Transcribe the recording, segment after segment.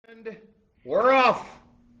We're off.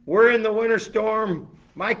 We're in the winter storm.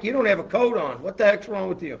 Mike, you don't have a coat on. What the heck's wrong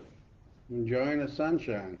with you? Enjoying the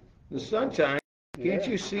sunshine. The sunshine. Can't Yeah,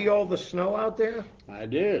 you see all the snow out there? I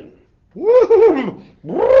did. Woo!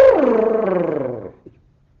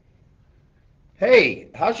 Hey,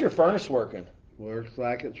 how's your furnace working? Works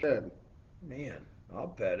like it should. Man, I'll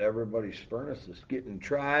bet everybody's furnace is getting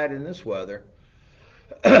tried in this weather.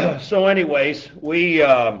 So, anyways,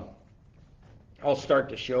 I'll start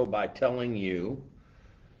the show by telling you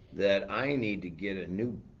that I need to get a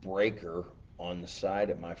new breaker on the side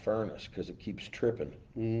of my furnace because it keeps tripping.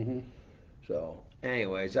 Mm-hmm. So,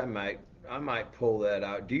 anyways, I might pull that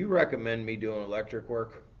out. Do you recommend me doing electric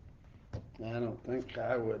work? I don't think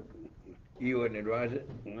I would. You wouldn't advise it?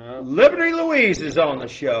 No. Liberty Louise is on the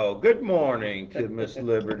show. Good morning to Miss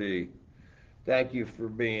Liberty. Thank you for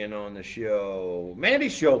being on the show. Mandy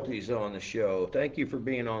Schulte's on the show. Thank you for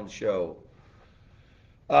being on the show.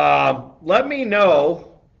 Let me know.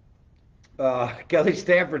 Kelly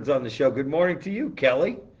Stanford's on the show. Good morning to you,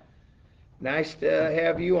 Kelly. Nice to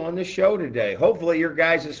have you on the show today. Hopefully your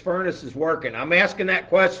guys' furnace is working. I'm asking that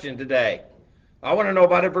question today. I want to know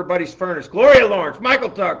about everybody's furnace. Gloria Lawrence, Michael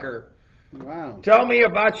Tucker, Wow. tell me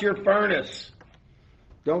about your furnace.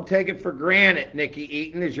 Don't take it for granted, Nikki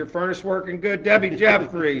Eaton. Is your furnace working good? Debbie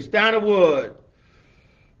Jeffries, Donna Wood.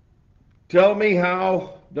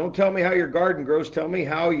 Don't tell me how your garden grows. Tell me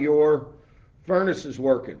how your furnace is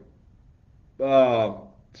working. So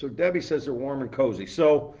Debbie says they're warm and cozy.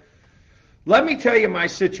 So let me tell you my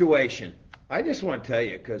situation. I just want to tell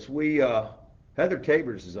you because Heather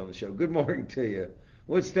Tabers is on the show. Good morning to you.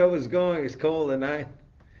 Wood stove is going. It's cold tonight,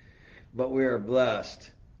 but we are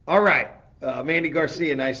blessed. All right, Mandy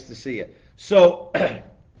Garcia, nice to see you. So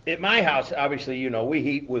at my house, obviously, we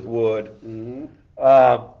heat with wood. Mm-hmm.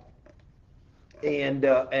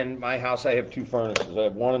 And my house, I have two furnaces. I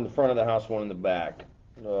have one in the front of the house, one in the back.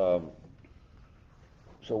 So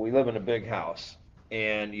we live in a big house,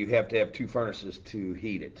 and you have to have two furnaces to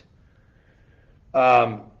heat it.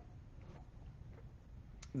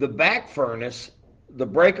 The back furnace, the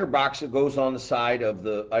breaker box that goes on the side of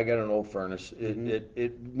I got an old furnace.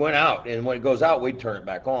 It went out, and when it goes out, we turn it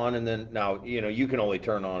back on, and then now you can only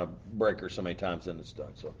turn on a breaker so many times, then it's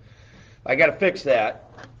done. So I got to fix that.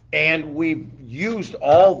 And we've used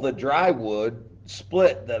all the dry wood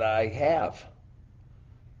split that I have.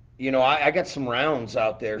 I got some rounds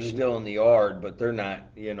out there still in the yard, but they're not,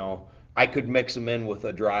 I could mix them in with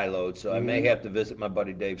a dry load. So I may have to visit my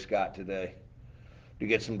buddy Dave Scott today to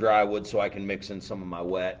get some dry wood so I can mix in some of my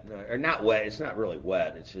wet. Or not wet, it's not really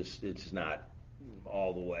wet. It's not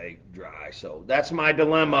all the way dry. So that's my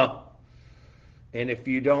dilemma. And if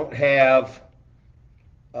you don't have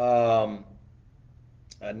a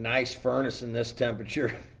nice furnace in this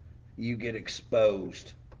temperature, you get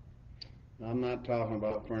exposed. I'm not talking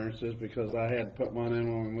about furnaces because I had to put one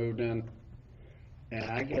in when we moved in, and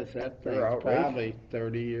I guess that They're thing's outrageous. probably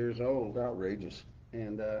 30 years old. Outrageous.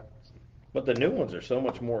 And But the new ones are so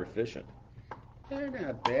much more efficient. they're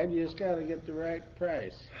not bad. You just got to get the right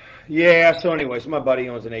price. Yeah, so anyways, my buddy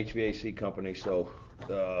owns an HVAC company, so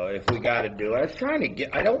if we got to do it,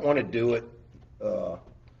 I don't want to do it,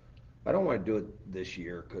 I don't want to do it this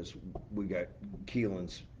year because we got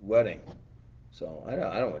Keelan's wedding. So I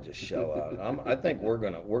don't want to just shell out. I think we're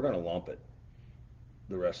gonna lump it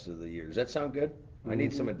the rest of the year. Does that sound good? I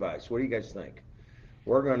need some advice. What do you guys think?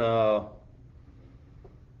 We're gonna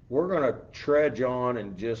trudge on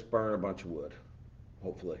and just burn a bunch of wood,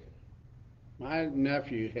 hopefully. My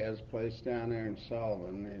nephew has a place down there in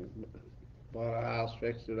Sullivan. He bought a house,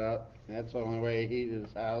 fixed it up. That's the only way he heated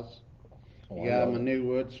his house. Oh, He I got love him a it. new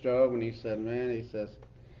wood stove, and he said, "Man," he says,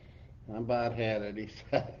 "I about had it." He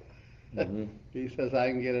said, Mhm. "He says I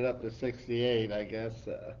can get it up to 68, I guess."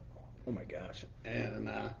 Oh my gosh. And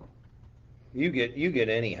You get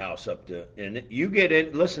any house up to, and you get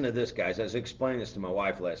it. Listen to this, guys. I was explaining this to my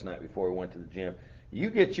wife last night before we went to the gym. You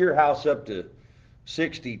get your house up to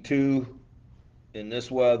 62 in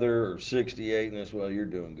this weather or 68 in this weather, you're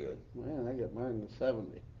doing good. man, I got mine to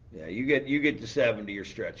 70. Yeah, you get to 70, you're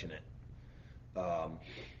stretching it.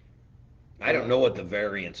 I don't know what the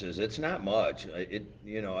variance is. It's not much.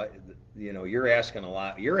 You're asking a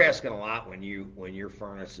lot. You're asking a lot when your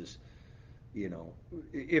furnace is,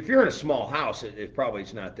 if you're in a small house, it probably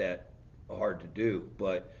is not that hard to do.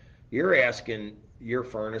 But you're asking your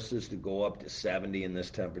furnaces to go up to 70 in this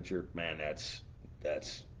temperature. Man, that's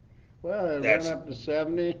Well, it That's- went up to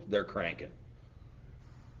 70. they're cranking.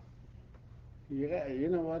 Yeah, you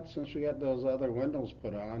know what? Since we got those other windows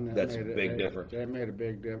put on, That's a big difference. That made a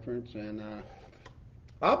big difference. And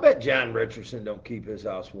I'll bet John Richardson don't keep his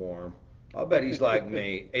house warm. I'll bet he's like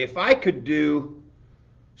me. If I could do,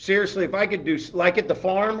 seriously, if I could do, like at the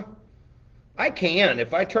farm, I can.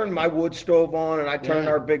 If I turn my wood stove on and I turn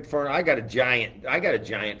Yeah. our big furnace, I got a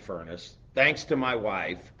giant furnace, thanks to my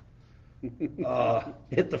wife.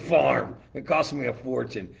 At the farm, it costs me a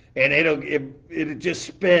fortune, and it just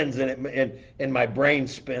spins, and my brain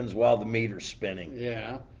spins while the meter's spinning.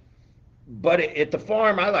 Yeah, But at the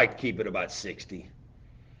farm, I like to keep it about 60.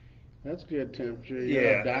 that's good temperature.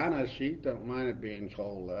 Yeah. Donna, she don't mind it being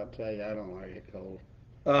cold. I'll tell you, I don't like it cold.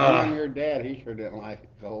 Uh, Your dad, he sure didn't like it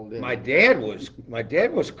cold, did my he? dad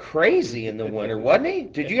was crazy in the winter, wasn't he?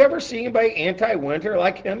 Did you ever see anybody anti-winter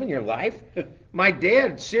like him in your life? My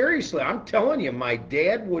dad, seriously, I'm telling you, my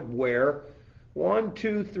dad would wear one,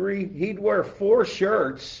 two, three. He'd wear 4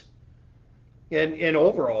 shirts in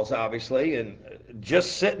overalls, obviously, and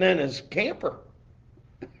just sitting in his camper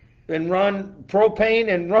and run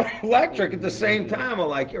propane and run electric at the same time. I'm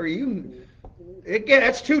like, are you? Again,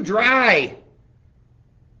 that's too dry.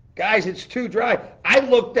 Guys, it's too dry. I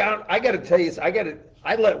looked down. I got to tell you,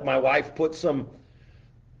 I let my wife put some.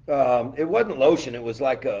 It wasn't lotion. It was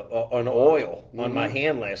like an oil on my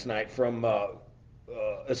hand last night from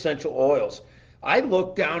Essential Oils. I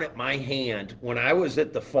looked down at my hand when I was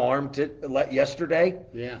at the farm yesterday.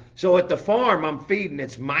 Yeah. So at the farm, I'm feeding.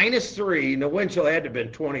 It's -3, and the wind chill had to have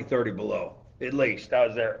been 20, 30 below at least. I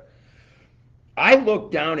was there. I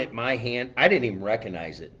looked down at my hand. I didn't even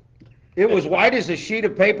recognize it. It was white as a sheet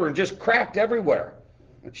of paper and just cracked everywhere.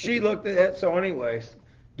 She looked at it. So anyways,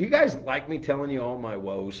 do you guys like me telling you all my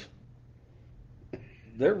woes?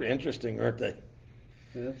 They're interesting, aren't they?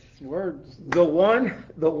 That's words. The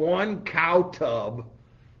one cow tub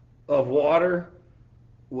of water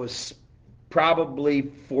was probably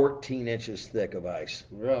 14 inches thick of ice.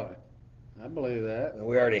 Really? I believe that. And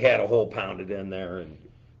we already had a hole pounded in there and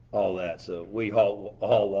all that. So we haul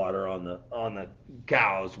water on the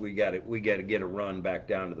cows. We got to get a run back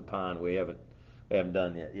down to the pond. We haven't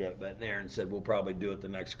done that yet. But Aaron said we'll probably do it the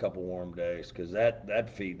next couple warm days because that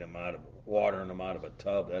feeding them watering them out of a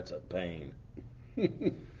tub, that's a pain.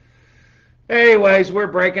 Anyways, we're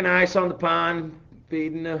breaking ice on the pond,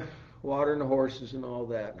 feeding the watering the horses and all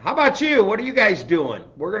that. How about you? What are you guys doing?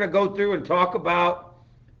 We're gonna go through and talk about.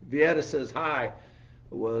 Vieta says hi.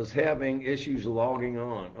 Was having issues logging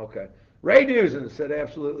on. Okay. Ray Dusen said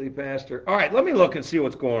absolutely, Pastor. All right, let me look and see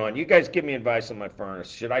what's going on. You guys give me advice on my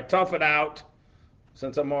furnace. Should I tough it out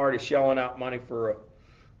since I'm already shelling out money for a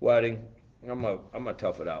wedding? I'm gonna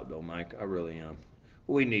tough it out though, Mike. I really am.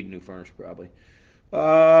 We need a new furnace probably.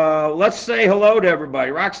 Let's say hello to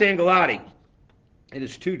everybody. Roxanne Galati. It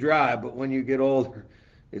is too dry, but when you get older,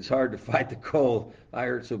 it's hard to fight the cold. I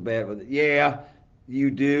hurt so bad with it. Yeah, you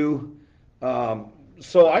do.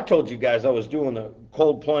 So I told you guys I was doing the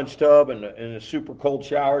cold plunge tub and the super cold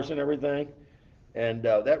showers and everything, and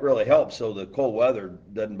that really helps. So the cold weather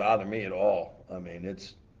doesn't bother me at all. I mean,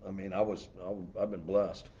 I've been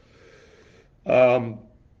blessed.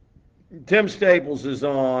 Tim Staples is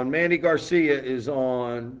on. Mandy Garcia is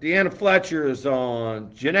on. Deanna Fletcher is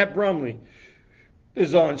on. Jeanette Brumley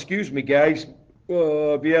is on. Excuse me, guys.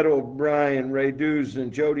 Vieto O'Brien, Ray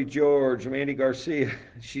Dusen, Jody George, Mandy Garcia.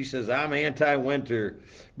 She says, I'm anti-winter.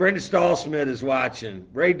 Brenda Stahlsmith is watching.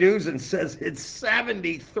 Ray Dusen says it's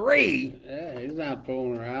 73. Yeah, he's not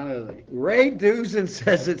fooling around, is he? Ray Dusen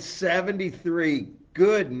says it's 73.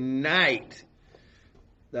 Good night.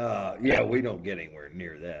 Yeah, we don't get anywhere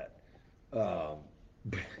near that.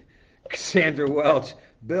 Cassandra Welch,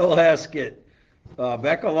 Bill Heskett,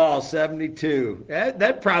 Becca Law, 72.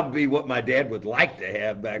 That'd probably be what my dad would like to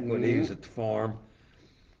have back when he was at the farm.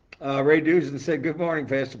 Ray Dusen said, good morning,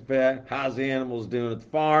 Pastor Pat. How's the animals doing at the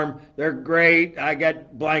farm? They're great. I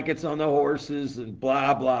got blankets on the horses and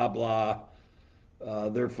blah, blah, blah.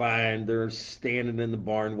 They're fine. They're standing in the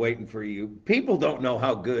barn waiting for you. People don't know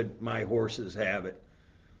how good my horses have it.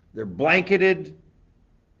 They're blanketed.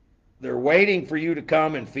 They're waiting for you to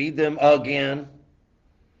come and feed them again.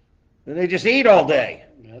 And they just eat all day.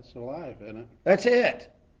 That's the life, isn't it? That's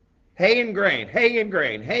it. Hay and grain, hay and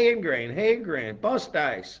grain, hay and grain, hay and grain. Bust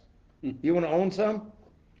ice. You want to own some?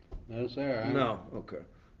 No, sir. No. Okay.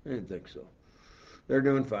 I didn't think so. They're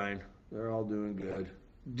doing fine. They're all doing good.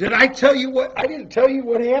 Did I tell you what? I didn't tell you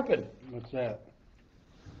what happened. What's that?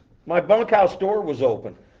 My bunkhouse door was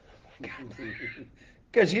open.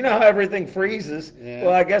 Because you know how everything freezes. Yeah.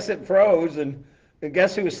 Well, I guess it froze, and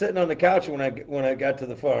guess who was sitting on the couch when I got to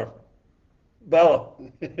the farm? Bella.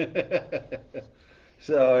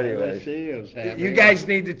 So anyway, She was happy. you guys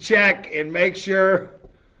need to check and make sure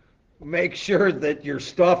that your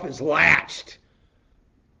stuff is latched.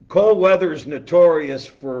 Cold weather is notorious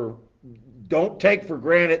for don't take for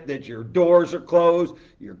granted that your doors are closed,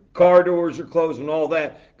 your car doors are closed, and all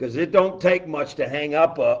that, because it don't take much to hang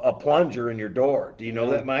up a plunger in your door. Do you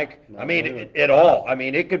know that, Mike? I mean, at all. I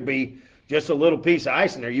mean, it could be just a little piece of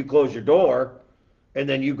ice in there. You close your door, and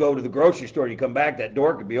then you go to the grocery store and you come back, that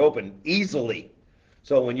door could be open easily.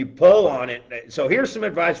 So when you pull on it, so here's some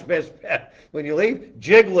advice, best bet. When you leave,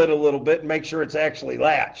 jiggle it a little bit and make sure it's actually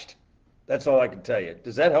latched. That's all I can tell you.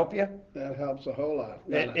 Does that help you? That helps a whole lot.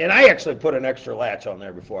 And I actually put an extra latch on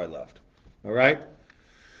there before I left. All right?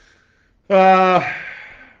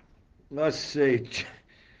 Let's see.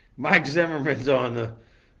 Mike Zimmerman's on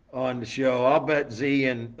the show. I'll bet Z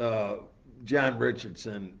and John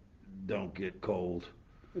Richardson don't get cold.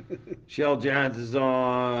 Shell Johns is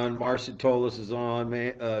on. Marcia Tolis is on.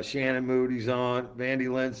 Shannon Moody's on. Vandy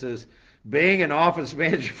Lynn says, being an office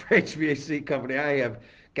manager for HVAC company, I have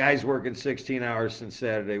guys working 16 hours since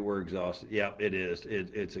Saturday. We're exhausted. Yeah, it is.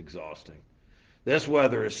 It's exhausting. This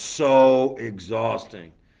weather is so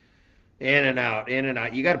exhausting. In and out, in and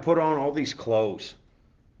out. You got to put on all these clothes.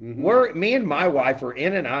 Me and my wife are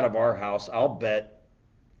in and out of our house, I'll bet,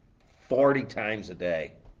 40 times a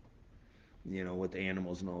day. You know, with the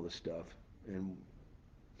animals and all this stuff. And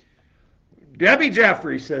Debbie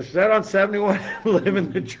Jeffries says, set on 71,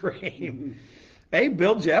 living the dream. Hey,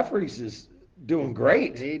 Bill Jeffries is doing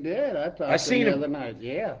great. He did. I talked to him the other night.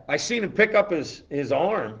 Yeah. I seen him pick up his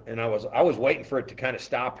arm, and I was waiting for it to kind of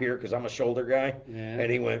stop here because I'm a shoulder guy. Yeah.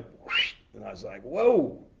 And he went, whoosh, and I was like,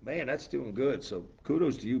 whoa, man, that's doing good. So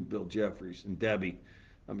kudos to you, Bill Jeffries, and Debbie.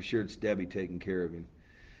 I'm sure it's Debbie taking care of him.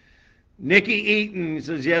 Nikki Eaton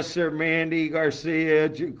says, yes, sir, Mandy Garcia,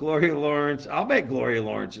 Gloria Lawrence. I'll bet Gloria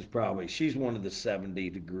Lawrence is she's one of the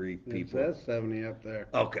 70-degree people. It says 70 up there.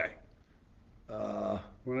 Okay.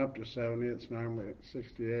 Went up to 70. It's normally at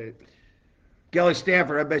 68. Kelly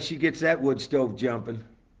Stanford, I bet she gets that wood stove jumping.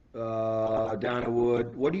 Donna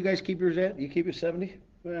Wood. What do you guys keep yours at? You keep it 70?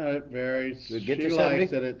 Well, it varies. Does it get she to 70?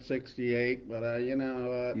 likes it at 68, but you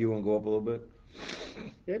know. You want to go up a little bit?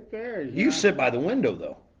 It varies. You sit by the window,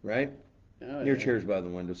 though, right? Oh, Your yeah. chair's by the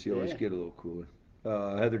window, so you always Yeah. get a little cooler.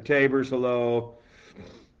 Heather Tabers, hello.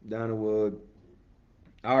 Donna Wood.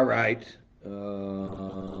 All right.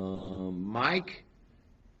 Mike,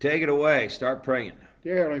 take it away. Start praying.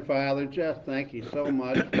 Dear Heavenly Father, just thank you so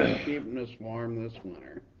much for keeping us warm this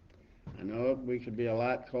winter. I know we could be a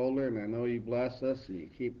lot colder, and I know you bless us and you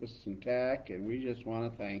keep us intact, and we just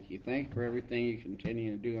want to thank you. Thank you for everything you continue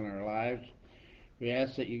to do in our lives. We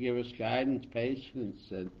ask that you give us guidance, patience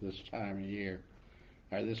at this time of year,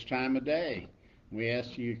 or this time of day. We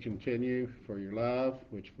ask you to continue for your love,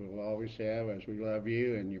 which we'll always have as we love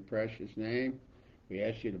you in your precious name. We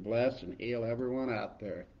ask you to bless and heal everyone out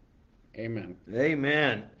there. Amen.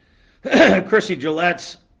 Amen. Chrissy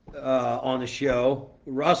Gillette's on the show.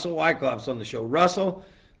 Russell Wyckoff's on the show. Russell,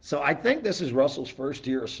 so I think this is Russell's first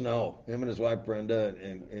year of snow. Him and his wife Brenda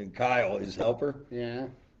and Kyle, his helper. Yeah.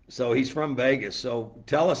 So he's from Vegas. So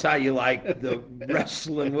tell us how you like the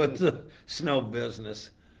wrestling with the snow business.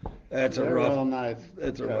 That's They're a rough. real nice.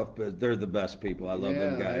 It's a rough business. They're the best people. I love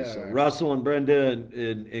them Yeah, guys. they So are. Russell and Brenda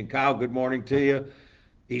and Kyle, good morning to you.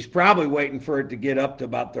 He's probably waiting for it to get up to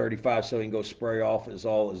about 35 so he can go spray off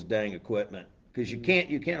all his dang equipment. Because you can't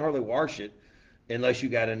hardly wash it unless you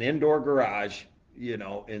got an indoor garage, you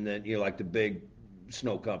know, and then you like the big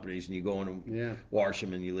snow companies and you go in and wash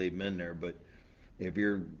them and you leave them in there. But if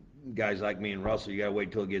you're guys like me and Russell, you got to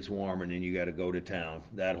wait till it gets warm and then you got to go to town.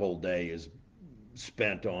 That whole day is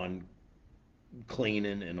spent on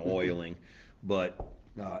cleaning and oiling. But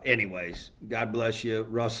anyways, God bless you,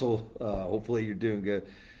 Russell. Hopefully you're doing good.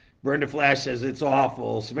 Brenda Flash says it's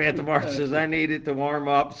awful. Samantha Martin says I need it to warm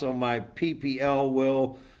up so my PPL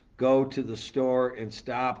will go to the store and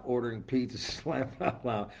stop ordering pizza. Slam out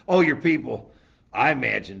loud. Oh, your people. I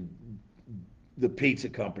imagine the pizza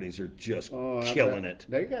companies are just killing it.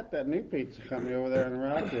 They got that new pizza company over there in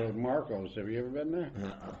Rockville, Marco's. Have you ever been there?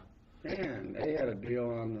 Man, they had a deal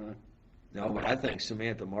on No, but I think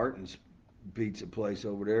Samantha Martin's pizza place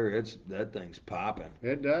over there, that thing's popping.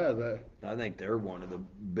 It does. I think they're one of the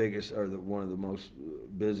biggest, or one of the most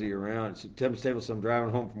busy around. It's Tim Staples, I'm driving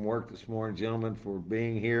home from work this morning, gentlemen, for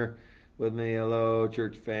being here with me. Hello,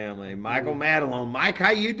 church family. Michael Madelone. Mike, how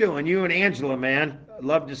you doing? You and Angela, man. I'd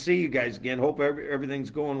love to see you guys again. Hope everything's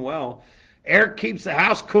going well. Eric keeps the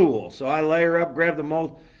house cool, so I layer up, grab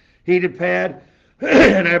the heated pad,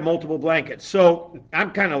 and I have multiple blankets. So I'm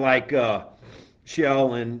kind of like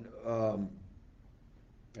Shell and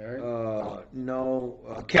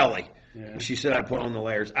Kelly. Yeah. She said I put on the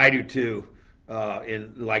layers. I do too.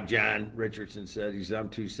 And like John Richardson said, he said I'm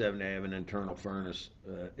 270. I have an internal furnace.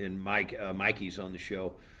 And Mikey's on the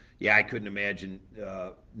show. Yeah, I couldn't imagine.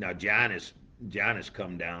 Now John has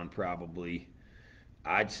come down probably.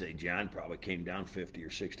 I'd say John probably came down 50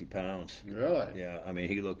 or 60 pounds. Really? Yeah, I mean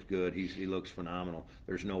he looks good. He looks phenomenal.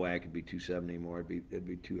 There's no way I could be 270 anymore. It'd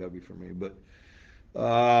be too heavy for me. But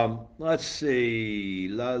let's see.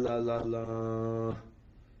 La la la la.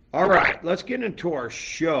 All right, let's get into our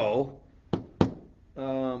show.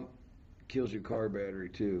 Kills your car battery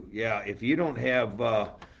too. Yeah, if you don't have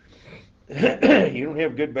you don't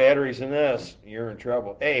have good batteries in this, you're in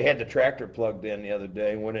trouble. Hey, I had the tractor plugged in the other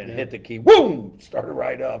day, went in and hit the key, boom, started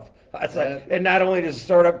right up. I was like, and not only does it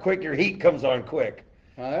start up quick, your heat comes on quick.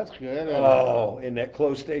 Oh, that's good. Oh, in that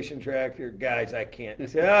closed station tractor, guys, I can't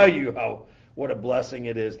tell you what a blessing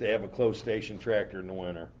it is to have a closed station tractor in the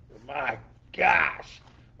winter. My gosh,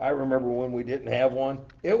 I remember when we didn't have one.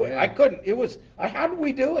 I couldn't. How did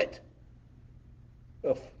we do it?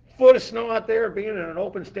 A foot of snow out there, being in an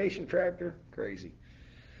open station tractor, crazy.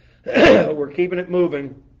 We're keeping it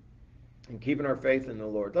moving and keeping our faith in the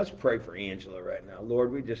Lord. Let's pray for Angela right now.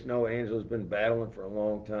 Lord, we just know Angela's been battling for a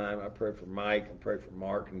long time. I pray for Mike and pray for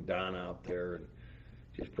Mark and Don out there, and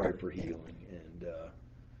just pray for healing. And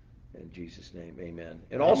in Jesus' name, amen.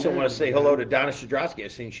 And also want to say hello to Donna Shadrowski.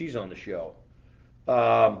 I've seen she's on the show.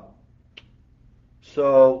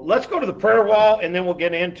 So let's go to the prayer wall, and then we'll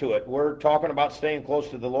get into it. We're talking about staying close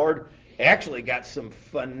to the Lord. Actually got some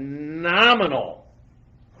phenomenal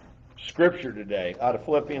scripture today out of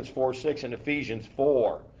Philippians 4:6 and Ephesians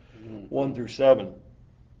 4:1-7,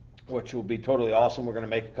 which will be totally awesome. We're going to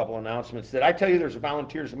make a couple announcements. Did I tell you there's a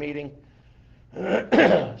volunteers meeting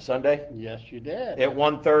Sunday? Yes, you did. At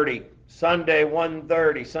 1:30. Sunday,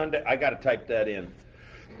 1:30. Sunday. I got to type that in.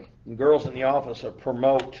 And girls in the office are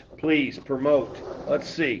promote. Please promote. Let's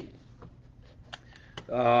see.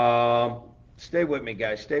 Stay with me,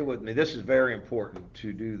 guys. Stay with me. This is very important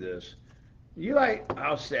to do this. You like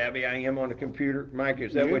how savvy I am on the computer, Mike?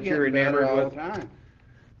 Is that what you're enamored all with? the time.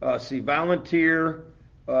 See, volunteer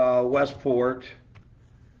Westport,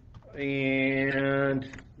 and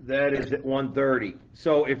that is at 1:30.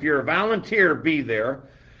 So if you're a volunteer, be there.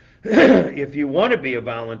 If you want to be a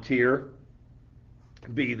volunteer,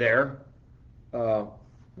 be there.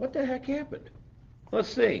 What the heck happened? Let's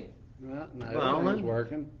see. Well, everything's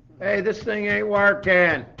working. Hey, this thing ain't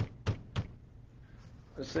working.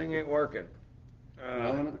 This thing ain't working.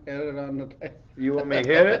 Edit on the tape. You want me to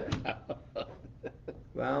hit it?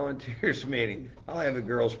 Volunteers meeting. I'll have the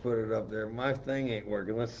girls put it up there. My thing ain't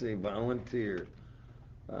working. Let's see. Volunteer.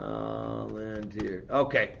 Volunteer.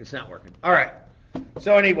 Okay, it's not working. All right.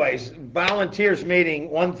 So anyways, volunteers meeting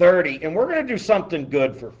 1:30, and we're going to do something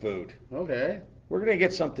good for food. Okay. We're going to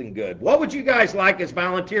get something good. What would you guys like as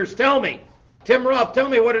volunteers? Tell me. Tim Ruff, tell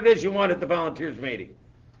me what it is you want at the volunteers meeting.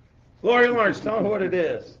 Gloria Lawrence, tell me what it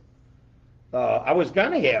is. I was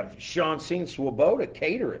going to have Shawneen Swoboda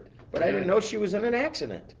cater it, but I didn't know she was in an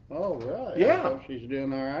accident. Oh, really? Yeah. I hope she's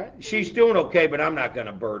doing all right? She's doing okay, but I'm not going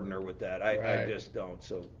to burden her with that. I Right. just don't.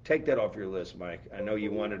 So take that off your list, Mike. I know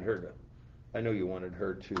you wanted her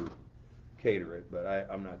to cater it, but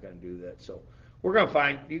I'm not going to do that. So we're going to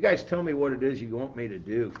find, you guys tell me what it is you want me to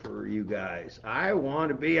do for you guys. I want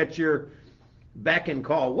to be at your beck and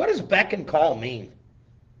call. What does beck and call mean?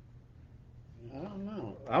 I don't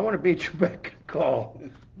know. I want to be at your beck and call.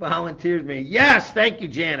 Volunteers meeting. Yes, thank you,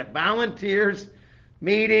 Janet. Volunteers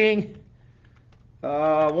meeting,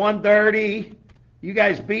 1:30. You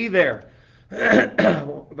guys be there.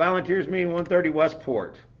 Volunteers meeting 1:30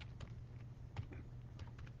 Westport.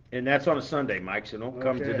 And that's on a Sunday, Mike, so don't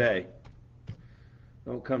come today.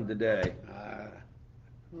 Don't come today.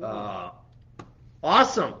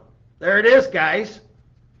 Awesome. There it is, guys.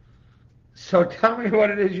 So tell me what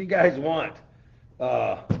it is you guys want.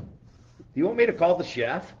 Do you want me to call the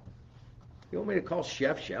chef? You want me to call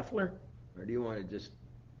Chef Scheffler? Or do you want to just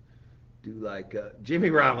do like Jimmy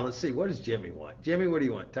Rollins? Let's see, what does Jimmy want? Jimmy, what do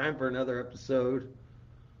you want? Time for another episode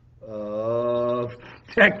of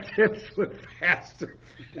Tech Tips with Pastor.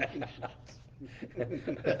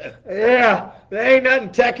 Yeah, there ain't nothing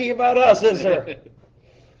techie about us, is there?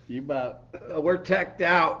 You bet. We're teched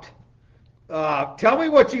out. Tell me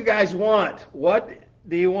what you guys want. What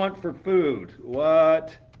do you want for food?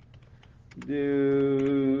 What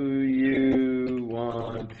do you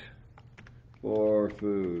want for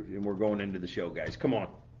food? And we're going into the show, guys. Come on.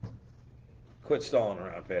 Quit stalling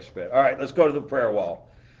around, Pastor Pat. All right, let's go to the prayer wall.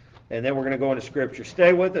 And then we're going to go into Scripture.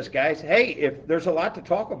 Stay with us, guys. Hey, if there's a lot to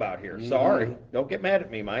talk about here. Sorry. Don't get mad at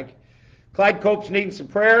me, Mike. Clyde Cope's needing some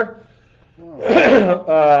prayer.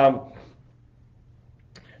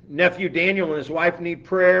 Nephew Daniel and his wife need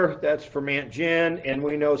prayer. That's from Aunt Jen. And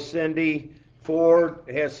we know Cindy Ford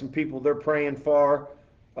has some people they're praying for.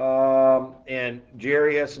 And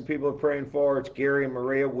Jerry has some people praying for. It's Gary and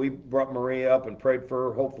Maria. We brought Maria up and prayed for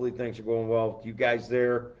her. Hopefully things are going well with you guys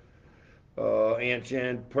there. Aunt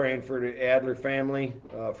Jen praying for the Adler family,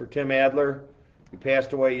 for Tim Adler. He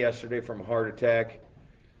passed away yesterday from a heart attack.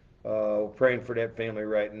 We're praying for that family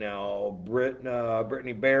right now.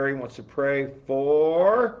 Brittany Barry wants to pray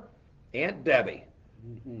for Aunt Debbie.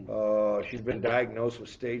 She's been diagnosed with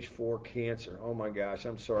stage 4 cancer. Oh my gosh,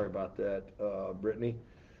 I'm sorry about that, Brittany.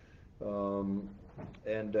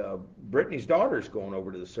 And Brittany's daughter's going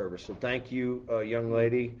over to the service. So thank you, young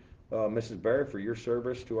lady, Mrs. Barry, for your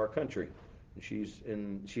service to our country. She's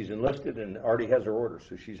enlisted and already has her orders,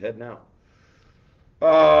 so she's heading out.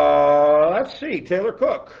 Let's see, Taylor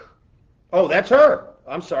Cook. Oh, that's her.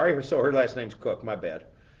 I'm sorry. So her last name's Cook. My bad.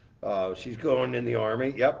 She's going in the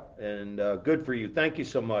Army. Yep. And good for you. Thank you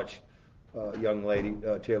so much, young lady,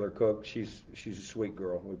 Taylor Cook. She's a sweet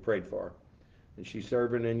girl. We prayed for her. And she's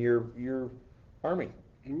serving in your Army.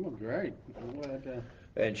 Oh, great. I'm glad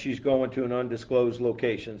And she's going to an undisclosed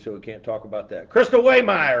location, so we can't talk about that. Crystal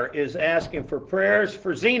Waymeyer is asking for prayers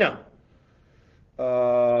for Zena.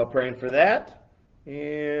 Praying for that.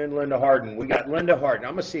 And Linda Harden. We got Linda Harden.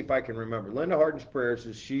 I'm going to see if I can remember. Linda Harden's prayers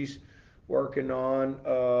is she's working on,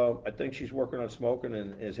 I think she's working on smoking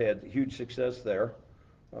and has had huge success there.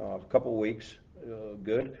 A couple weeks.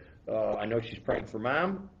 Good. I know she's praying for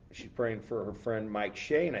Mom. She's praying for her friend Mike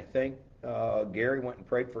Shea, and I think Gary went and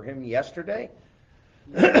prayed for him yesterday.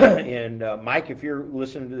 And Mike, if you're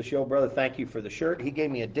listening to the show, brother, thank you for the shirt. He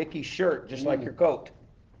gave me a Dickies shirt, just like your coat.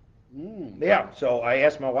 Yeah, so I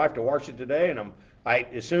asked my wife to wash it today, and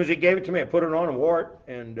as soon as he gave it to me, I put it on and wore it,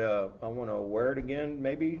 and I want to wear it again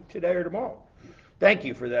maybe today or tomorrow. Thank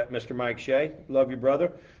you for that, Mr. Mike Shea. Love you,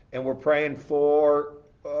 brother. And we're praying for,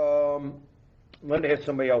 Linda has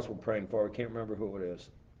somebody else we're praying for. I can't remember who it is.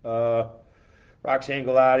 Roxanne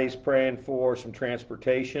Galati's praying for some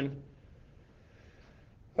transportation.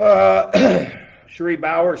 Cherie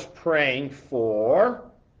Bauer's praying for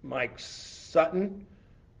Mike Sutton.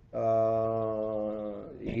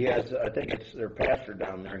 He has, I think it's their pastor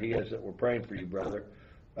down there. He has, we're praying for you, brother.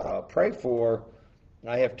 Pray for,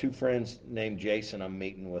 I have 2 friends named Jason I'm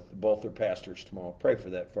meeting with. Both are pastors tomorrow. Pray for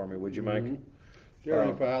that for me, would you, Mike?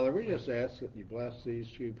 Dear Father, we just ask that you bless these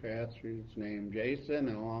 2 pastors named Jason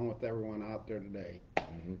and along with everyone out there today.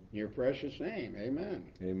 In your precious name, amen.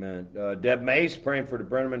 Amen. Deb Mays praying for the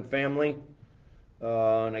Brenneman family.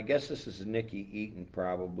 And I guess this is Nikki Eaton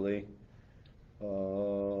probably.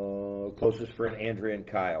 Closest friend Andrea and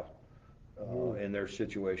Kyle in their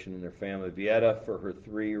situation in their family. Vieta for her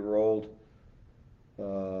 3-year-old.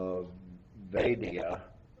 Vadia,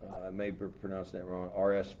 I may be pronouncing that wrong.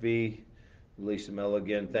 RSV. Lisa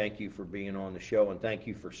Milligan, thank you for being on the show and thank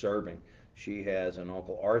you for serving. She has an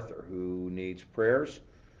Uncle Arthur who needs prayers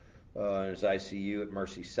in his ICU at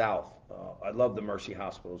Mercy South. I love the Mercy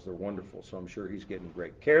hospitals. They're wonderful, so I'm sure he's getting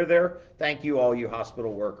great care there. Thank you, all you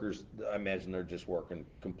hospital workers. I imagine they're just working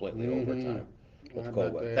completely overtime with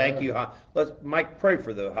cold weather. Thank you. Mike, pray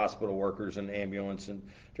for the hospital workers and ambulance and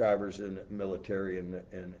drivers and military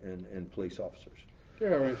and police officers.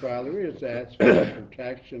 Dear Heavenly Father, we just ask for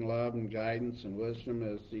protection, love, and guidance and wisdom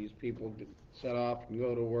as these people set off and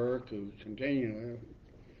go to work to continue to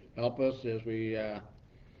help us as we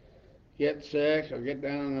get sick or get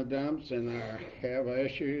down in the dumps and have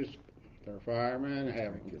issues with our firemen,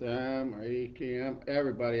 have them, our ETM,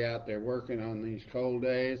 everybody out there working on these cold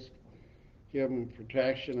days. Give them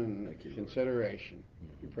protection and consideration. In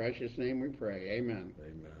your precious name we pray. Amen.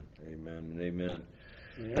 Amen. Amen. Amen.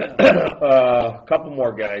 Yeah. A couple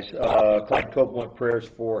more guys. Clyde Copeland prayers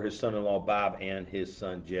for his son-in-law Bob and his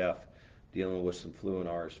son Jeff, dealing with some flu and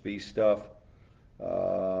RSV stuff.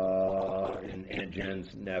 And Aunt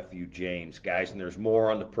Jen's nephew James. Guys, and there's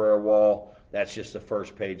more on the prayer wall. That's just the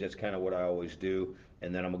first page. That's kind of what I always do.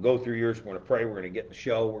 And then I'm going to go through yours. We're going to pray. We're going to get in the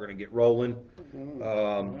show. We're going to get rolling.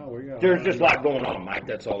 There's just a lot going on, Mike.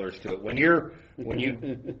 That's all there is to it. When you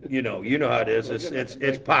know how it is.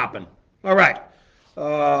 It's popping. All right.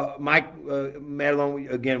 Mike, Madeline,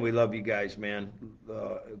 again, we love you guys, man.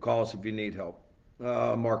 Call us if you need help.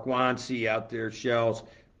 Mark Wan, see you out there. Shells,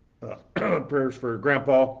 prayers for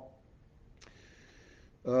Grandpa.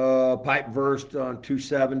 Pipe versed on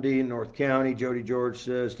 270 in North County. Jody George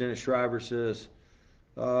says. Dennis Shriver says.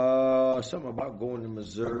 Something about going to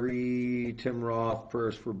Missouri. Tim Roth,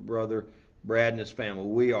 prayers for brother Brad and his family.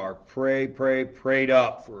 We are prayed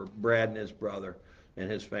up for Brad and his brother and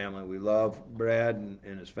his family. We love Brad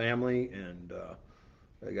and his family, and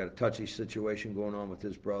they got a touchy situation going on with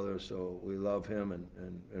his brother, so we love him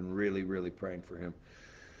and really, really praying for him.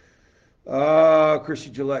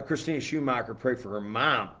 Christina Schumacher, pray for her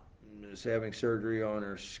mom. Is having surgery on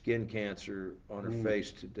her skin cancer on her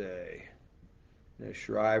face today.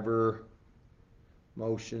 Shriver,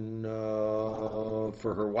 motion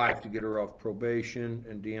for her wife to get her off probation.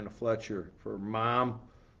 And Deanna Fletcher, for her mom,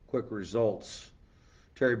 quick results.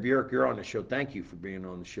 Terry Burek, you're on the show. Thank you for being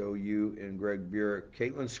on the show. You and Greg Burek.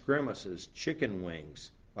 Caitlin Scrimma says chicken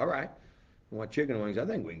wings. All right. You want chicken wings? I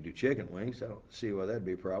think we can do chicken wings. I don't see why that'd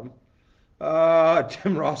be a problem.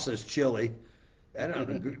 Tim Ross says chili. I don't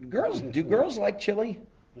know. Do girls like chili?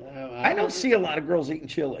 I don't see a lot of girls eating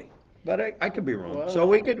chili, but I could be wrong. So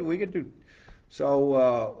we could do.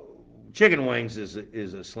 So chicken wings is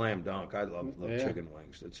a slam dunk. I love chicken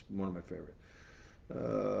wings. It's one of my favorite.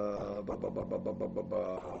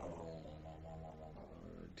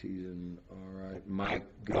 Teasing. All right, Mike,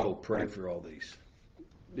 go pray for all these.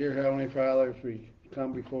 Dear Heavenly Father, as we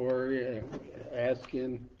come before you,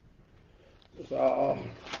 asking with all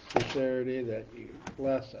sincerity that you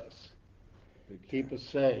bless us, keep us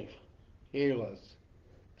safe, heal us,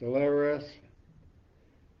 deliver us.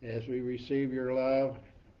 As we receive your love,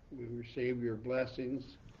 we receive your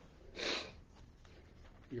blessings,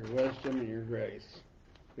 your wisdom, and your grace.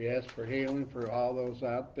 We ask for healing for all those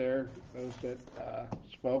out there, those that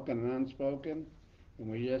spoken and unspoken,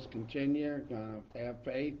 and we just continue to have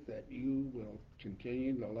faith that you will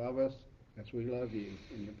continue to love us as we love you.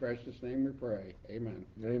 In your precious name we pray. Amen.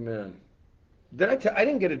 Amen. I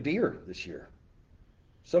didn't get a deer this year.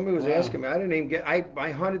 Somebody was asking me. I didn't even get.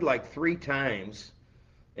 I hunted like 3 times,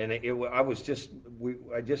 and I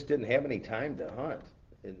just didn't have any time to hunt.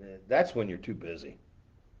 And that's when you're too busy.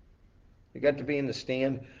 You got to be in the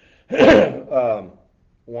stand 3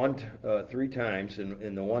 times,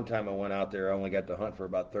 and the one time I went out there, I only got to hunt for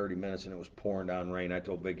about 30 minutes, and it was pouring down rain. I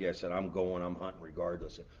told Biggie, I said, I'm hunting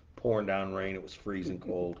regardless. Pouring down rain, it was freezing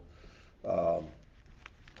cold.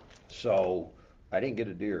 So I didn't get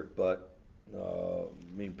a deer, but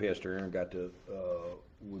me and Pastor Aaron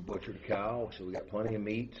we butchered a cow, so we got plenty of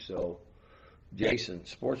meat. So Jason,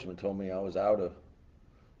 sportsman, told me I was out of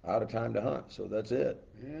time to hunt, so that's it.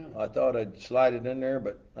 Yeah. I thought I'd slide it in there,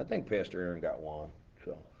 but I think Pastor Aaron got one.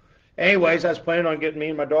 So, anyways, I was planning on getting me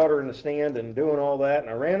and my daughter in the stand and doing all that, and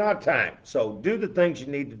I ran out of time. So do the things you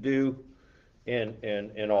need to do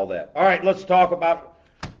and all that. All right, let's talk about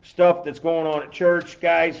stuff that's going on at church.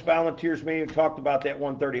 Guys, volunteers meeting, we talked about that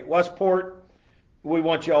 1:30 at Westport. We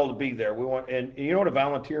want you all to be there. And you know what a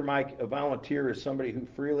volunteer, Mike? A volunteer is somebody who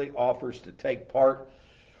freely offers to take part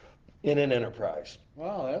in an enterprise.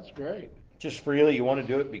 Wow, that's great. Just freely. You want to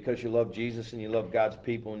do it because you love Jesus and you love God's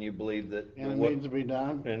people and you believe that it needs to be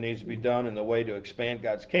done. It needs to be done, and the way to expand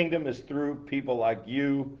God's kingdom is through people like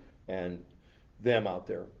you and them out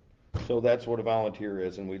there. So that's what a volunteer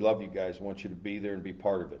is, and we love you guys. We want you to be there and be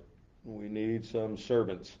part of it. We need some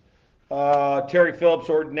servants. Terry Phillips'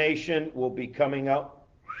 ordination will be coming up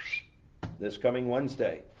this coming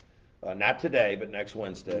Wednesday. Not today, but next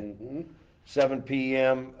Wednesday. Mm-hmm. 7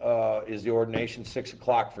 p.m. Is the ordination, 6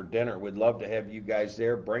 o'clock for dinner. We'd love to have you guys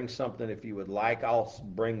there. Bring something if you would like. I'll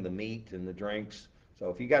bring the meat and the drinks. So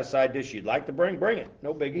if you got a side dish you'd like to bring it.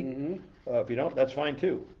 No biggie. Mm-hmm. If you don't, that's fine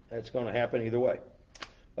too. That's going to happen either way.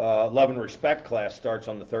 Love and Respect class starts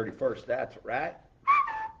on the 31st. That's right.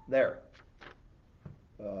 There.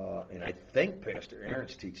 And I think Pastor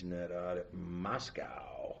Aaron's teaching that out at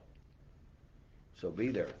Moscow. So be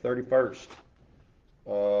there. 31st.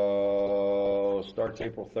 Starts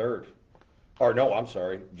April 3rd. Or no, I'm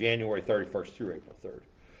sorry, January 31st through April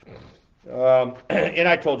 3rd. And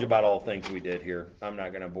I told you about all the things we did here. I'm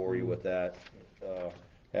not going to bore you with that.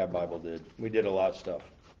 Have Bible did. We did a lot of stuff.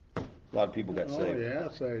 A lot of people got saved. Oh,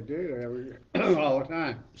 yes, I do. All the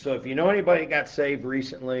time. So if you know anybody got saved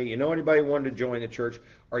recently, you know anybody wanted to join the church,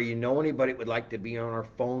 or you know anybody that would like to be on our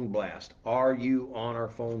phone blast, are you on our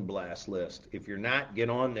phone blast list? If you're not, get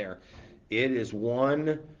on there. It is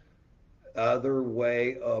one other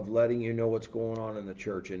way of letting you know what's going on in the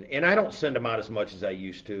church. And I don't send them out as much as I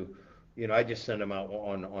used to. You know, I just send them out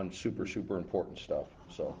on super, super important stuff.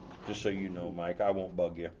 So just so you know, Mike, I won't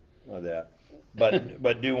bug you with that.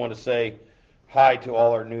 But do want to say hi to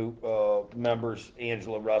all our new members,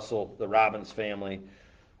 Angela Russell, the Robbins family,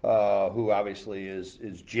 who obviously is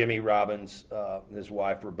Jimmy Robbins, his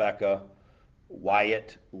wife Rebecca,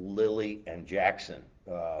 Wyatt, Lily, and Jackson,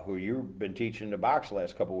 who you've been teaching to box the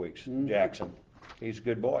last couple of weeks. Mm-hmm. Jackson, he's a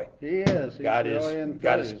good boy. He is. He's got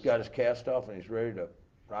his cast off, and he's ready to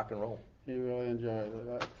rock and roll. He really enjoys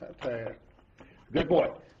it. I tell you. Good boy.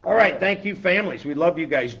 All right, thank you, families. We love you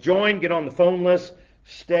guys. Join, get on the phone list,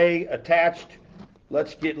 stay attached.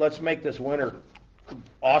 Let's make this winter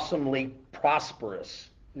awesomely prosperous.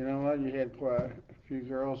 You know what? You had quite a few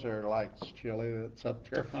girls that likes chili that's up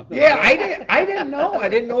there. On the Yeah, I didn't know. I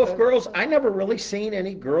didn't know if girls. I never really seen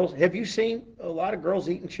any girls. Have you seen a lot of girls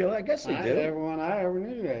eating chili? I guess they do. Everyone I ever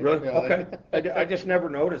knew ate Really? chili. Okay. I just never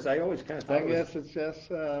noticed. I always kind of thought I it was, guess it's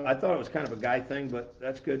just. I thought it was kind of a guy thing, but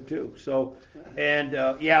that's good too. So, and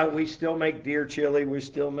yeah, we still make deer chili. We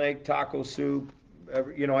still make taco soup.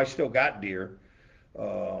 I still got deer,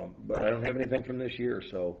 but I don't have anything from this year.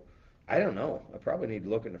 So, I don't know. I probably need to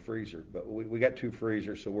look in the freezer, but we got 2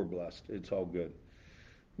 freezers, so we're blessed. It's all good.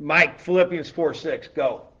 Mike, Philippians 4:6,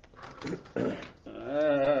 go. All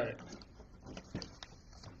right.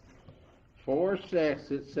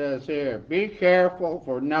 4:6 it says here, be careful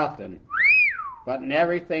for nothing, but in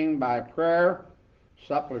everything by prayer,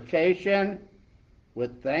 supplication,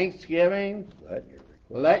 with thanksgiving,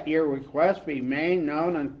 let your request be made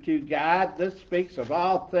known unto God. This speaks of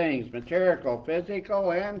all things, material,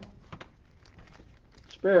 physical, and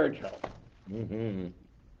spiritual. Mm-hmm.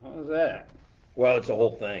 How's that? Well, it's a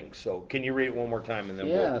whole thing. So can you read it one more time, and then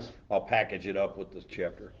Yes. I'll package it up with this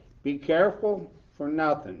chapter. Be careful for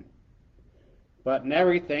nothing, but in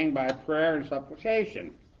everything by prayer and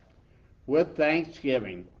supplication, with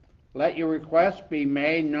thanksgiving. Let your requests be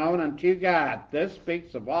made known unto God. This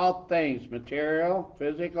speaks of all things, material,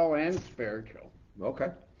 physical, and spiritual.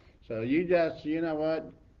 Okay. So you know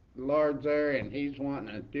what? The Lord's there, and He's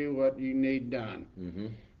wanting to do what you need done. Mm-hmm.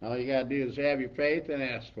 All you got to do is have your faith and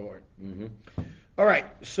ask for it. Mm-hmm. All right.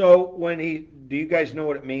 So do you guys know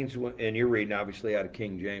what it means? And you're reading obviously out of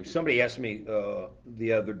King James. Somebody asked me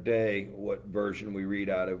the other day what version we read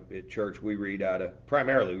out of at church.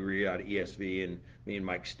 Primarily we read out of ESV, and me and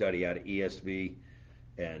Mike study out of ESV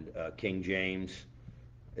and King James,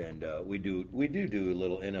 and we do a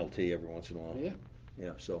little NLT every once in a while. Yeah.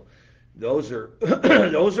 Yeah. So those are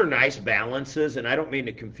those are nice balances, and I don't mean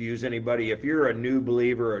to confuse anybody. If you're a new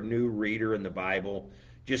believer, a new reader in the Bible,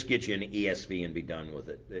 just get you an ESV and be done with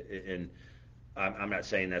it. And I'm not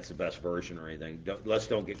saying that's the best version or anything. Let's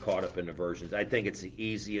don't get caught up in the versions. I think it's the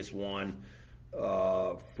easiest one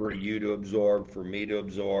for you to absorb, for me to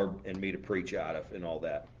absorb, and me to preach out of, and all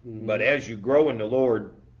that. Mm-hmm. But as you grow in the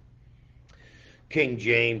Lord, King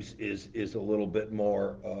James is a little bit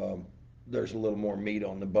more. There's a little more meat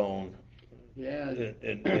on the bone. Yeah.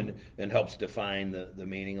 And helps define the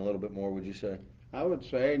meaning a little bit more. Would you say? I would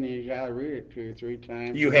say, and you got to read it 2 or 3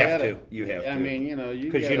 times. You have to. You have to. I mean, you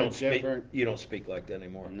because get you don't different. You don't speak like that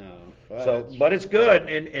anymore. No. But it's good,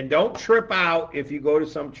 and don't trip out if you go to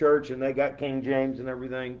some church and they got King James and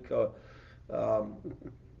everything.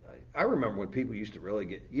 I remember when people used to really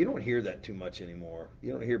get. You don't hear that too much anymore.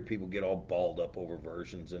 You don't hear people get all balled up over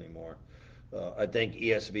versions anymore. I think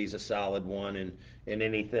ESV is a solid one, and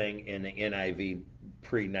anything in the NIV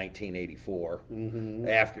pre-1984. Mm-hmm.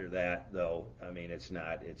 After that, though, I mean, it's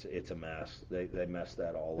not. It's a mess. They messed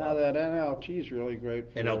that all up. Now that NLT is really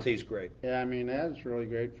great. NLT is great. Yeah, I mean that's really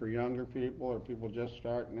great for younger people or people just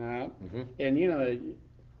starting out. Mm-hmm. And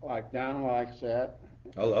like Donna likes that.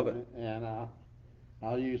 I love it. And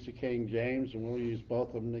I'll use the King James, and we'll use both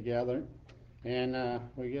of them together, and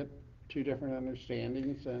we get 2 different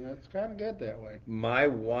understandings, and it's kind of good that way. My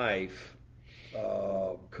wife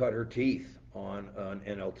cut her teeth on an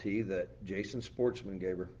NLT that Jason Sportsman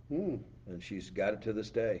gave her, and she's got it to this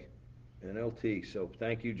day, NLT. So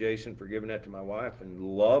thank you, Jason, for giving that to my wife, and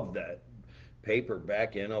love that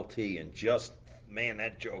paperback NLT. And just, man,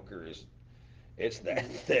 that joker it's that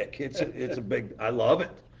thick. It's a big. I love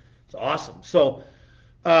it. It's awesome. So,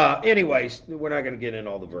 anyways, we're not going to get in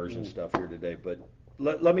all the version stuff here today, but.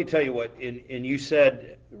 Let me tell you what, and you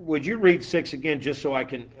said, would you read 6 again just so I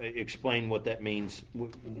can explain what that means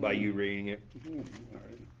by you reading it? All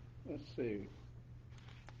right. Let's see.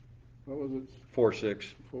 What was it?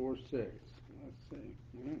 4:6. 4:6. Let's see.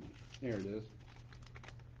 Here it is.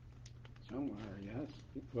 Somewhere, yes.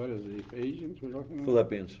 What is it, Ephesians we're looking at?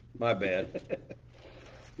 Philippians. My bad.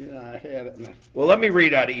 Yeah, I had it. Well, let me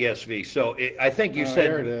read out of ESV. So I think you said.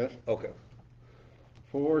 Here it is. Okay.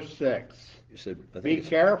 4:6. You said. Be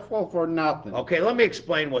careful for nothing. Okay, let me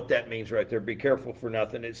explain what that means right there. Be careful for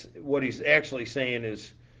nothing. It's what he's actually saying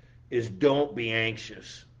is don't be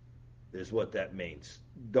anxious, is what that means.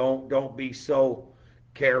 Don't be so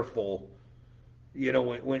careful.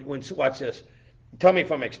 When watch this. Tell me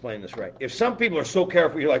if I'm explaining this right. If some people are so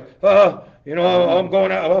careful, you're like, I'm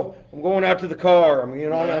going out to the car.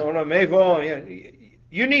 On a Mayville.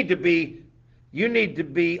 You need to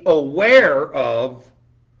be aware of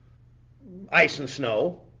ice and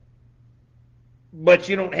snow, but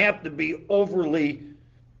you don't have to be overly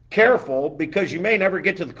careful because you may never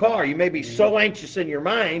get to the car. You may be so anxious in your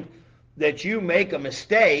mind that you make a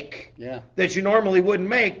mistake Yeah. that you normally wouldn't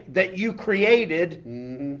make, that you created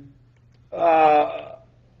Mm-hmm.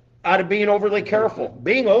 Out of being overly careful.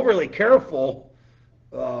 Being overly careful,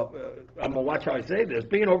 I'm going to watch how I say this,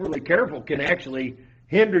 being overly careful can actually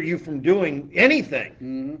hinder you from doing anything.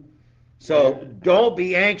 Mm-hmm. So don't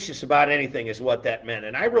be anxious about anything is what that meant.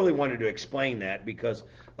 And I really wanted to explain that, because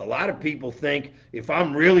a lot of people think if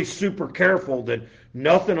I'm really super careful, then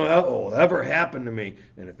nothing will ever happen to me.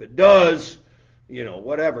 And if it does,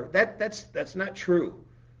 whatever. That's not true.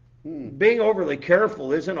 Being overly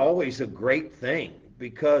careful isn't always a great thing,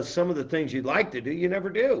 because some of the things you'd like to do, you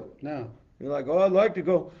never do. No. You're like, I'd like to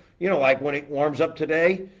go, like when it warms up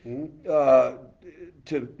today,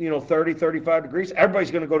 to 30, 35 degrees,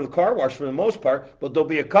 everybody's going to go to the car wash for the most part, but there'll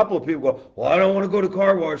be a couple of people go, well, I don't want to go to the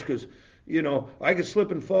car wash because I could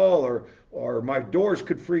slip and fall, or my doors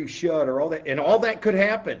could freeze shut, or all that, and all that could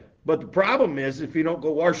happen. But the problem is, if you don't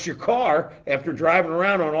go wash your car after driving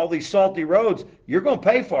around on all these salty roads, you're going to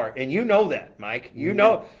pay for it, and you know that, Mike. You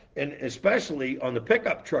know, and especially on the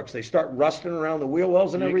pickup trucks, they start rusting around the wheel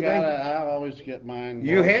wells and everything. I always get mine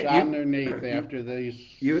underneath after these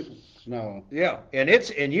snow. Yeah, and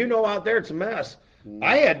out there it's a mess.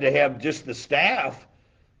 I had to have just the staff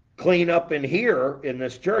clean up in here in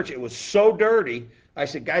this church. It was so dirty. I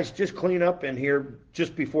said, guys, just clean up in here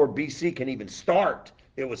just before BC can even start.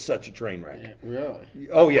 It was such a train wreck. Yeah, really?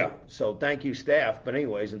 Oh, yeah. So thank you, staff. But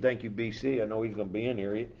anyways, and thank you, BC. I know he's going to be in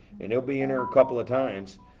here, and he'll be in here a couple of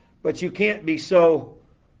times. But you can't be so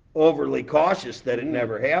overly cautious that it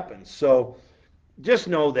never happens. So just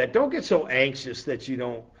know that. Don't get so anxious that you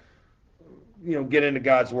don't, get into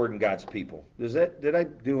God's word and God's people. Did I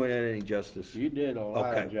do it any justice? You did a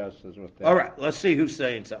lot of justice with that. All right, let's see who's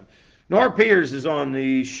saying something. Nora Peters is on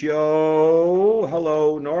the show.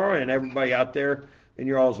 Hello, Nora, and everybody out there in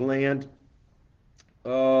your all's land.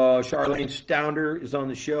 Charlene Stounder is on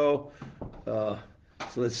the show. So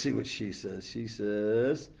let's see what she says. She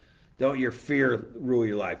says, don't your fear rule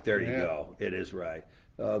your life. There you go. It is right.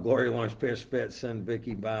 Gloria Launch Spit, send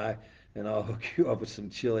Vicky by, and I'll hook you up with some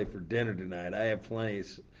chili for dinner tonight. I have plenty.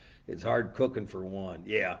 It's hard cooking for one.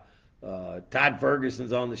 Yeah. Todd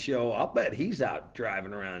Ferguson's on the show. I'll bet he's out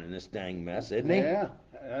driving around in this dang mess, isn't he? Yeah,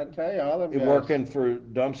 I tell you, all of them. Working for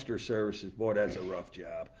dumpster services. Boy, that's a rough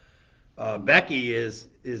job. Becky is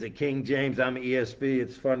at King James. I'm at ESV.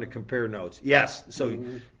 It's fun to compare notes. Yes. So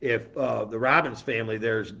if the Robbins family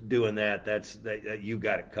there's doing that, that you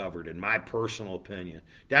got it covered, in my personal opinion.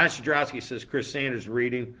 Don Shadrowski says Chris Sanders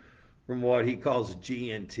reading from what he calls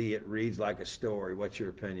GNT. It reads like a story. What's your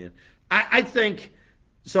opinion? I think.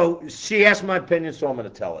 So she asked my opinion, so I'm going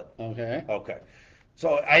to tell it. Okay.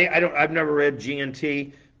 So I've never read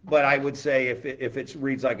GNT, but I would say if it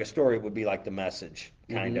reads like a story, it would be like The Message,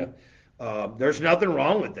 kind of. There's nothing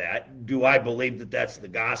wrong with that. Do I believe that that's the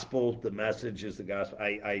gospel? The Message is the gospel.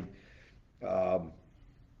 I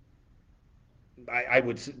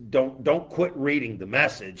would don't quit reading The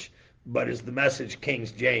Message, but is The Message King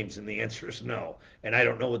James? And the answer is no. And I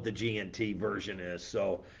don't know what the GNT version is,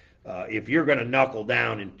 so. If you're going to knuckle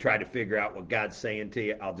down and try to figure out what God's saying to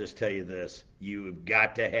you, I'll just tell you this: you've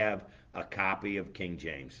got to have a copy of King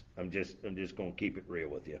James. I'm just going to keep it real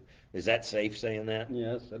with you. Is that safe saying that?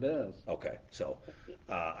 Yes, it is. Okay, so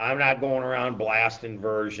I'm not going around blasting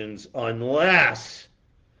versions unless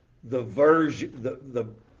the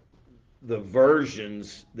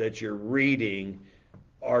versions that you're reading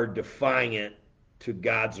are defiant to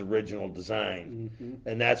God's original design.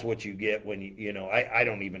 And that's what you get when I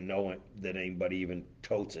don't even know that anybody even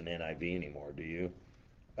totes an NIV anymore, do you?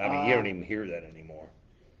 I mean, you don't even hear that anymore.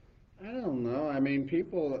 I don't know. I mean,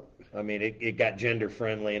 people. I mean, it got gender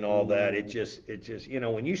friendly and all that. It just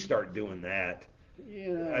when you start doing that,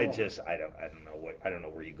 I don't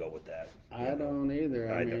know where you go with that. I don't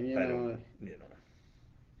either. I mean,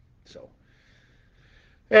 So.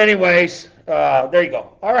 Anyways, there you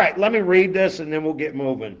go. All right, let me read this and then we'll get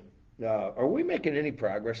moving. Are we making any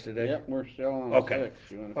progress today? Yep, we're still on 6.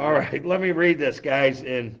 All right, let me read this, guys,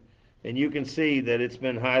 and you can see that it's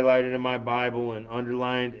been highlighted in my Bible and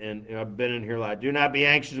underlined, and I've been in here a lot. Do not be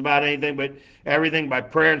anxious about anything, but everything by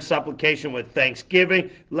prayer and supplication with thanksgiving.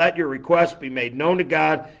 Let your requests be made known to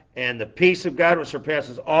God, and the peace of God, which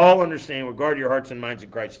surpasses all understanding, will guard your hearts and minds in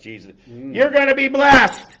Christ Jesus. You're going to be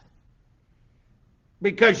blessed.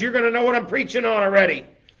 Because you're going to know what I'm preaching on already.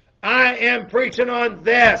 I am preaching on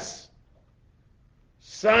this.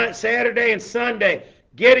 Saturday and Sunday,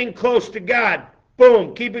 getting close to God.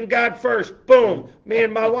 Boom, keeping God first. Boom, me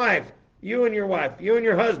and my wife, you and your wife, you and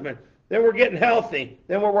your husband. Then we're getting healthy.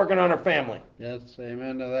 Then we're working on our family. Yes,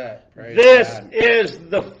 amen to that. Praise this God. is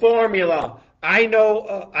the formula. I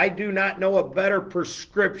know, I do not know a better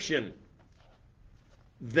prescription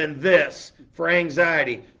than this for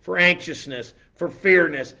anxiety, for anxiousness, for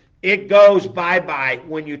fearness. It goes bye-bye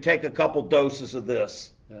when you take a couple doses of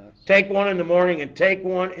this. Yes. Take one in the morning and take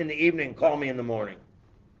one in the evening and call me in the morning.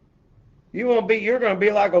 You're going to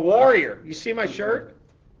be like a warrior. You see my shirt?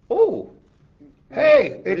 Oh,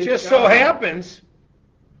 hey, it just so happens.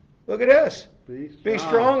 Look at this. Be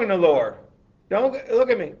strong in the Lord. Don't look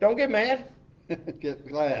at me. Don't get mad. Get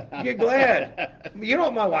glad. Get glad. You know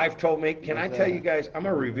what my wife told me? Can I tell you guys? I'm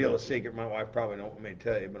going to reveal a secret my wife probably don't want me to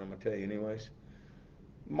tell you, but I'm going to tell you anyways.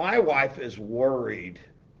 My wife is worried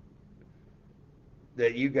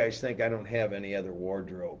that you guys think I don't have any other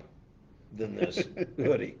wardrobe than this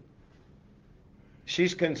hoodie.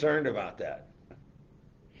 She's concerned about that.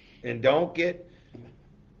 And I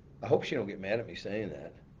hope she don't get mad at me saying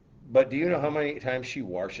that. But do you know how many times she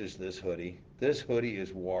washes this hoodie? This hoodie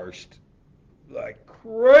is washed like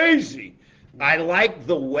crazy. I like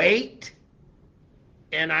the weight,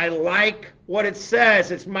 and I like what it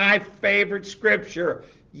says. It's my favorite scripture.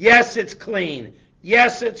 Yes, it's clean.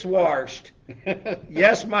 Yes, it's washed.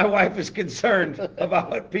 Yes, my wife is concerned about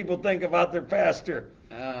what people think about their pastor.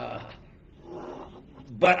 But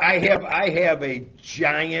I have a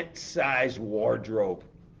giant-sized wardrobe.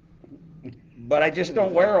 But I just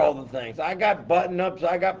don't wear all the things. I got button-ups,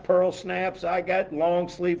 I got pearl snaps, I got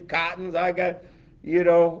long-sleeve cottons, I got,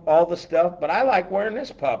 all the stuff. But I like wearing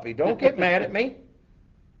this puppy. Don't get mad at me.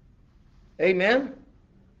 Amen?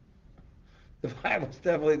 The Bible's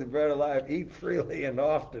definitely the bread of life. Eat freely and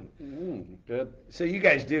often. Good. So you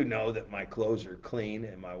guys do know that my clothes are clean,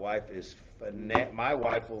 and my wife my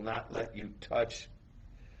wife will not let you touch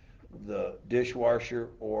the dishwasher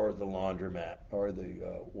or the laundromat or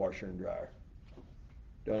the washer and dryer.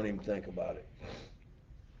 Don't even think about it.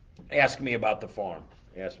 Ask me about the farm.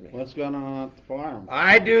 Ask me. What's going on at the farm?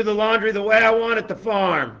 I do the laundry the way I want at the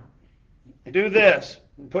farm. Do this.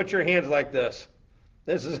 Put your hands like this.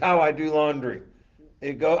 This is how I do laundry.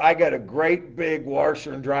 I got a great big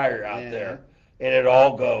washer and dryer out there, and it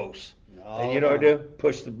all goes. And you know what I do?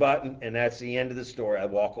 Push the button, and that's the end of the story. I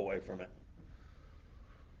walk away from it.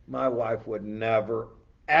 My wife would never,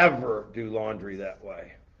 ever do laundry that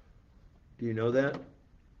way. Do you know that?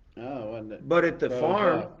 Oh, wasn't it? But at the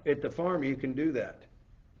farm, you can do that.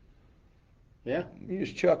 Yeah. You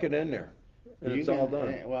just chuck it in there, and it's all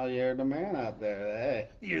done. Well, you're the man out there. Hey.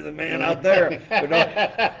 You're the man out there. But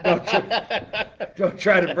don't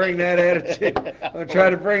try to bring that attitude. Don't try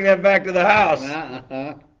to bring that back to the house.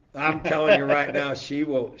 I'm telling you right now, she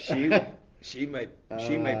may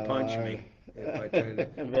punch me.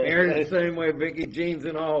 Aaron the same way, Vicky, jeans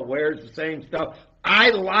and all, wears the same stuff. I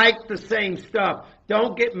like the same stuff.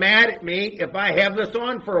 Don't get mad at me if I have this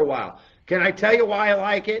on for a while. Can I tell you why I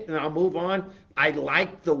like it? And I'll move on. I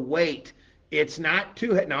like the weight. It's not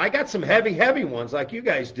too heavy. Now, I got some heavy ones like you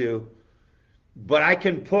guys do, but I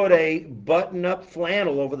can put a button-up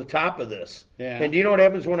flannel over the top of this. Yeah. And do you know what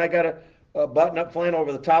happens when I got a button-up flannel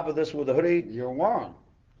over the top of this with a hoodie? You're warm.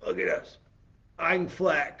 Look at this. I can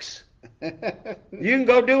flex. You can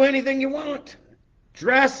go do anything you want.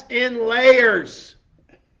 Dress in layers.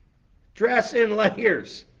 Dress in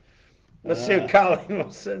layers. Let's see what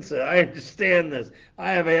Colleen says. I understand this.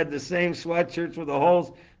 I have had the same sweatshirts with the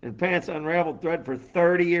holes and pants unraveled thread for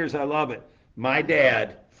 30 years. I love it. My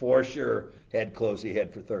dad, for sure, had clothes he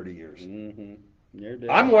had for 30 years. Mm-hmm. Your dad.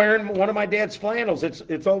 I'm wearing one of my dad's flannels.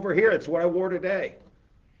 It's over here. It's what I wore today.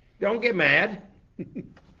 Don't get mad.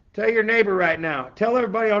 Tell your neighbor right now. Tell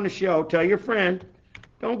everybody on the show. Tell your friend.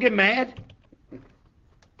 Don't get mad.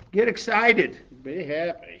 Get excited. Be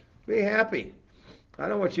happy. Be happy. I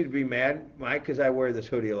don't want you to be mad, Mike, because I wear this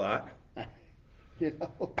hoodie a lot. You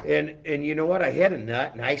know. And you know what? I had a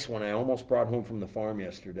nice one I almost brought home from the farm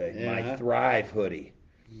yesterday. Yeah. My Thrive hoodie.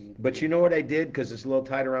 But you know what I did? Because it's a little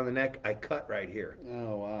tight around the neck, I cut right here.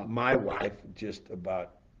 Oh, wow. My wife just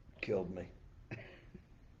about killed me.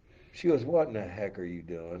 She goes, what in the heck are you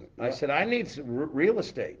doing? I said, I need some real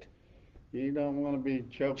estate. You don't want to be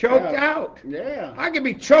choked out. Yeah. I can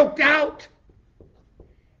be choked out.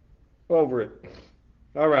 Over it.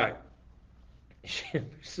 All right.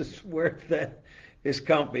 This is where that is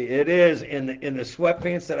comfy. It is in the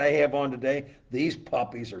sweatpants that I have on today. These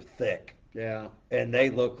puppies are thick. Yeah. And they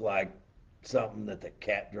look like something that the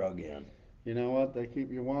cat drug in. You know what? They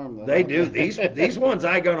keep you warm, though. They do. These ones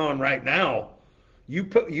I got on right now.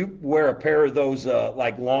 You wear a pair of those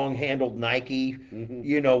like long-handled Nike,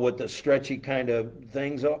 with the stretchy kind of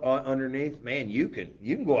things underneath. Man, you can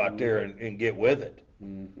go out there and get with it.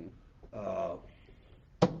 Mm-hmm.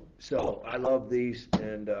 So I love these,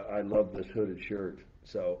 and I love this hooded shirt.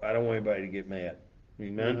 So I don't want anybody to get mad.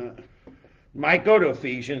 Amen. Mike, go to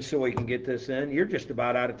Ephesians so we can get this in. You're just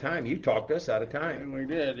about out of time. You talked us out of time. And we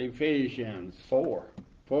did Ephesians 4.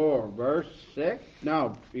 4, verse 6.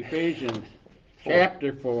 No, Ephesians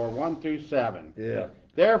chapter 4, 1 through 7. Yeah.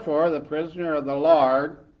 Therefore, the prisoner of the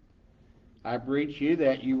Lord, I beseech you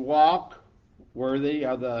that you walk worthy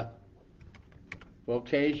of the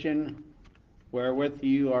vocation wherewith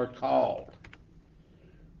you are called,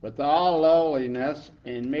 with all lowliness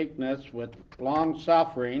and meekness, with long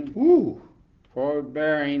suffering,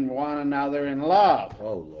 forbearing one another in love,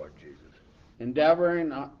 Oh, Lord Jesus.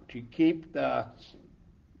 endeavoring to keep the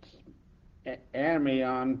enemy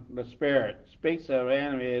on the spirit. Speaks of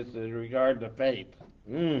enemy as in regard to faith.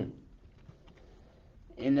 Mm.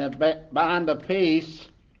 In the bond of peace,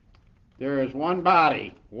 there is one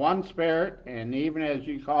body, one spirit, and even as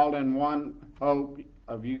you called in one hope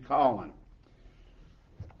of you calling.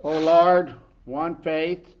 O Lord, one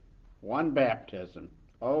faith, one baptism.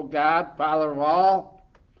 O God, Father of all,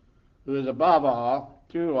 who is above all,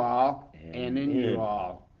 through all, and in you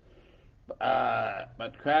all.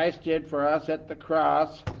 But Christ did for us at the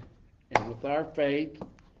cross, and with our faith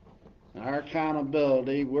and our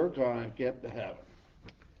accountability, we're going to get to heaven.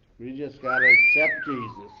 We just got to accept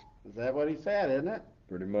Jesus. Is that what he said, isn't it?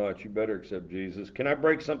 Pretty much. You better accept Jesus. Can I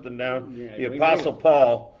break something down? Yeah, The we Apostle do.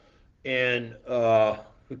 Paul in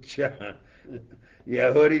John.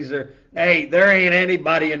 Yeah, hoodies are. Hey, there ain't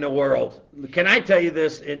anybody in the world. Can I tell you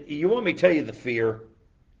this? You want me to tell you the fear?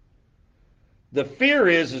 The fear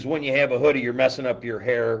is when you have a hoodie, you're messing up your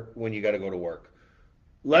hair when you got to go to work.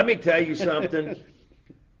 Let me tell you something.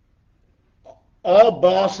 All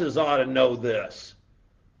bosses ought to know this.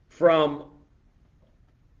 From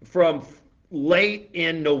late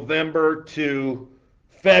in November to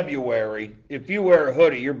February, if you wear a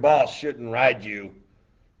hoodie, your boss shouldn't ride you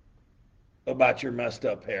about your messed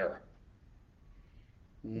up hair.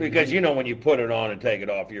 Because when you put it on and take it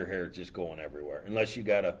off, your hair is just going everywhere. Unless you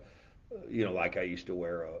got like I used to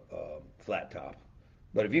wear a flat top.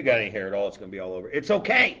 But if you got any hair at all, it's going to be all over. It's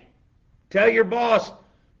okay. Tell your boss,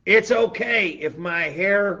 it's okay if my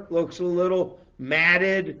hair looks a little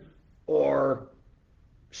matted or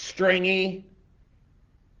stringy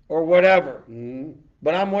or whatever.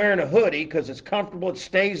 But I'm wearing a hoodie because it's comfortable. It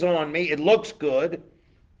stays on me. It looks good.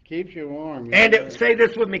 Keeps you warm. And say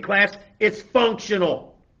this with me, class. It's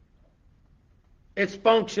functional. It's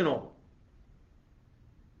functional.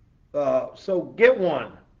 So get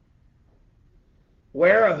one.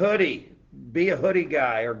 Wear a hoodie. Be a hoodie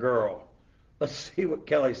guy or girl. Let's see what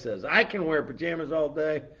Kelly says. I can wear pajamas all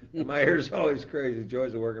day. And my hair's always crazy.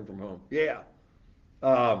 Joys of working from home. Yeah.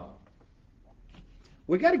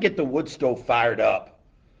 We got to get the wood stove fired up.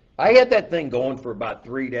 I had that thing going for about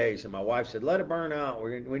 3 days, and my wife said, let it burn out.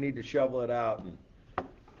 We need to shovel it out. And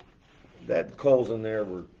that coals in there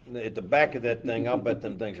were at the back of that thing. I'll bet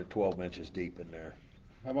them things are 12 inches deep in there.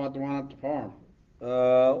 How about the one at the farm?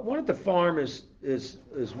 One at the farm is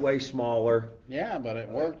way smaller. Yeah, but it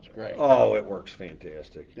works great. Oh, it works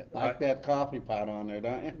fantastic. Like that coffee pot on there,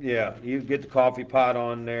 don't you? Yeah, you get the coffee pot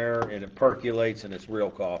on there, and it percolates, and it's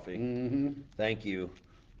real coffee. Mm-hmm. Thank you.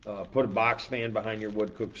 Put a box fan behind your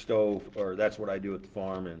wood cook stove, or that's what I do at the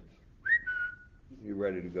farm, and you're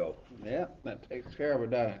ready to go. Yeah, that takes care of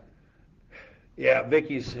it, doesn't it? Yeah,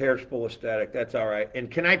 Vicky's hair's full of static. That's all right. And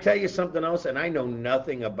can I tell you something else? And I know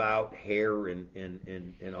nothing about hair and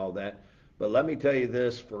all that, but let me tell you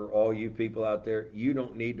this for all you people out there: you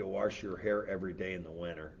don't need to wash your hair every day in the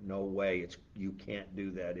winter. No way. You can't do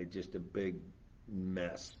that. It's just a big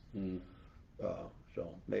mess.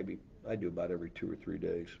 So maybe I do about every 2 or 3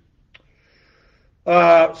 days.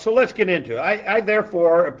 So let's get into it. I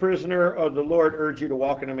therefore, a prisoner of the Lord, urge you to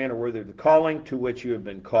walk in a manner worthy of the calling to which you have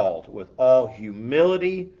been called, with all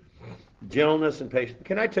humility, gentleness, and patience.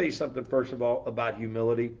 Can I tell you something, first of all, about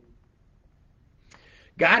humility?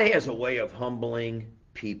 God has a way of humbling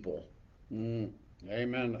people.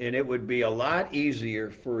 Amen. And it would be a lot easier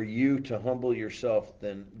for you to humble yourself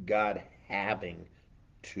than God having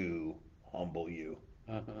to humble you.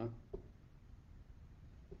 Uh-huh.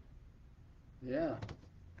 Yeah.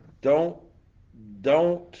 Don't,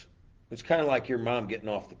 it's kind of like your mom getting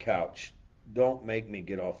off the couch. Don't make me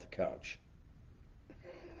get off the couch.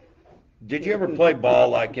 Did you ever play ball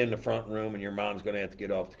like in the front room and your mom's going to have to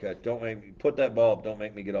get off the couch? Don't make me, put that ball up, don't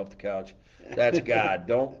make me get off the couch. That's God.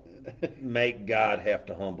 Don't make God have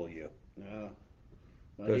to humble you. Yeah.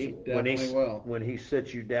 Well, he definitely will. When he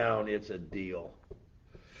sits you down, it's a deal.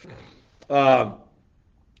 I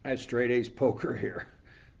had straight ace poker here.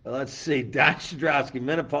 Let's see. Don Shadrowski,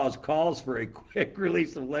 menopause calls for a quick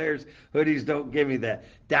release of layers. Hoodies don't give me that.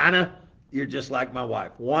 Donna, you're just like my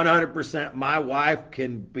wife. 100%. My wife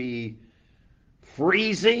can be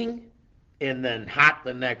freezing and then hot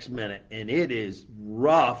the next minute. And it is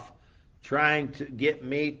rough trying to get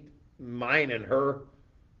mine and her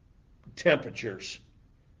temperatures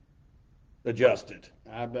adjusted.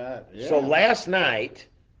 I bet. Yeah. So last night,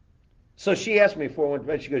 so she asked me before I went to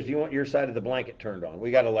bed, she goes, do you want your side of the blanket turned on?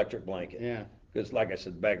 We got an electric blanket. Yeah. Because like I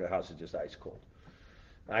said, the back of the house is just ice cold.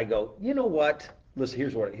 I go, you know what? Listen,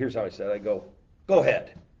 here's how I said it. I go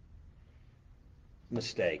ahead.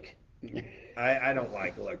 Mistake. I don't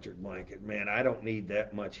like electric blanket, man. I don't need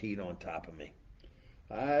that much heat on top of me.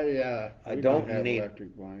 I I don't don't have need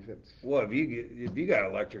electric blankets. Well, if you got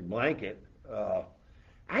an electric blanket,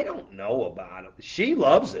 I don't know about it. She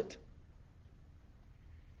loves it,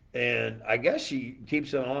 and I guess she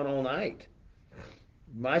keeps it on all night.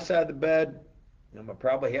 My side of the bed, I'm gonna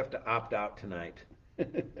probably have to opt out tonight.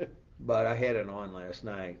 But I had it on last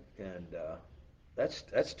night, and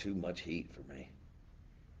that's too much heat for me.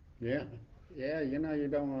 Yeah. Yeah, you know you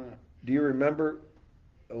don't want to. Do you remember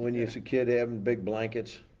when you was a kid having big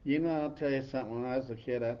blankets? You know, I'll tell you something. When I was a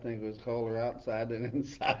kid, I think it was colder outside than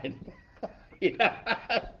inside.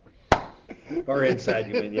 Yeah. Or inside,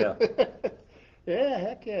 you mean? Yeah. Yeah,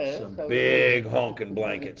 heck yeah. Some that's big honking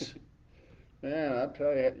blankets. Man, I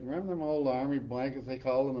tell you, remember them old army blankets they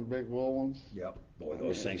called them, the big wool ones? Yep. Boy,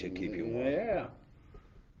 those things would keep you warm. Yeah.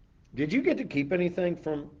 Did you get to keep anything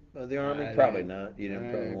from the Army? I Probably didn't. not. You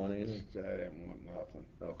didn't probably want anything? I didn't want nothing.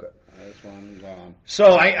 Okay. I just wanted them gone.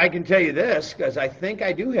 So I can tell you this, because I think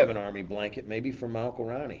I do have an Army blanket, maybe from my Uncle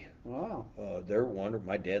Ronnie. Wow. They're wonderful.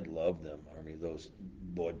 My dad loved them. Army, those,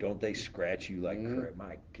 boy, don't they scratch you like crap?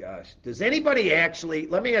 My gosh. Does anybody actually,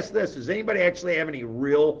 let me ask this, does anybody actually have any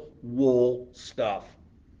real wool stuff?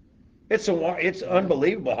 It's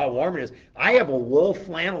unbelievable how warm it is. I have a wool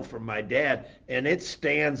flannel from my dad, and it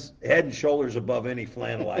stands head and shoulders above any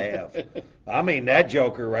flannel I have. I mean, that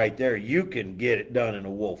joker right there, you can get it done in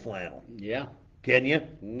a wool flannel. Yeah. Can you?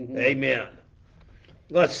 Mm-hmm. Amen.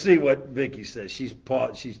 Let's see what Vicky says. She's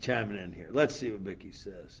chiming in here. Let's see what Vicky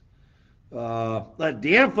says.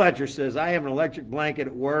 Deanne Fletcher says, I have an electric blanket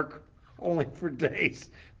at work, only for days.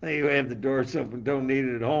 They have the doors open, don't need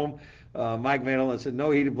it at home. Mike Van said,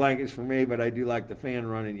 no heated blankets for me, but I do like the fan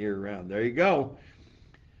running year round. There you go.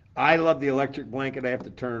 I love the electric blanket. I have to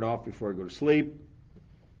turn it off before I go to sleep.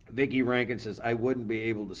 Vicky Rankin says, I wouldn't be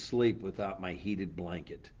able to sleep without my heated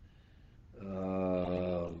blanket.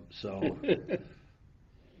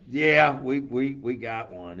 Yeah, we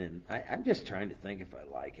got one, and I'm just trying to think if I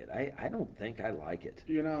like it. I don't think I like it,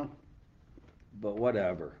 You know, but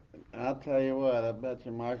whatever. I'll tell you what, I bet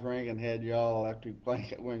you Mark Rankin had y'all electric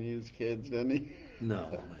blanket when you was kids, didn't he?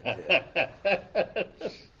 No, I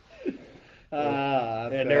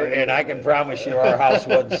didn't. And And I can promise you our house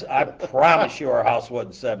wasn't. I promise you our house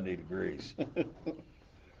wasn't 70 degrees.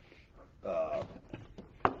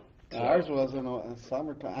 Ours was in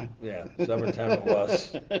summertime. Yeah, summertime it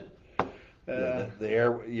was. The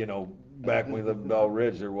air, back when we lived in Bell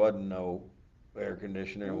Ridge, there wasn't no air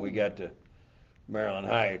conditioner, and we got to Maryland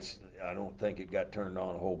Heights. I don't think it got turned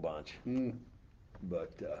on a whole bunch.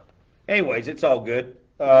 But anyways, it's all good.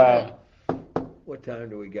 What time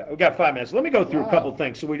do we got? We got 5 minutes. Let me go through a couple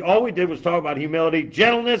things. So all we did was talk about humility,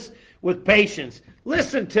 gentleness with patience.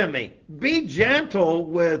 Listen to me. Be gentle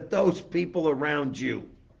with those people around you.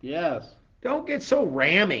 Yes. Don't get so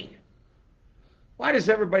rammy. Why does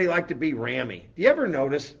everybody like to be rammy? Do you ever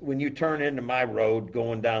notice when you turn into my road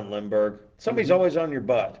going down Lindbergh, somebody's always on your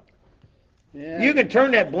butt? Yeah. You can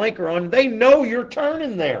turn that blinker on. They know you're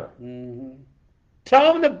turning there. Mm-hmm.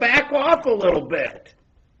 Tell them to back off a little bit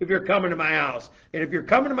if you're coming to my house. And if you're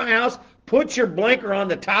coming to my house, put your blinker on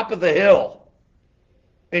the top of the hill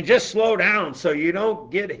and just slow down so you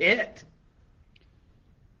don't get hit.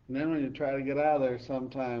 And then when you try to get out of there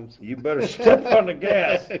sometimes. You better step on the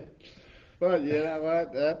gas. But you know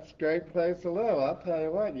what? That's a great place to live. I'll tell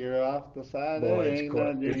you what, you're off the side Boy, of it.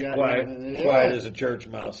 it's quiet as a church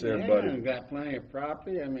mouse there, buddy. You got plenty of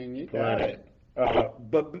property. I mean, you got it.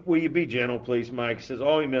 But will you be gentle, please, Mike? It says,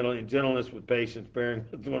 all humility and gentleness with patience, bearing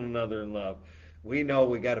with one another in love. We know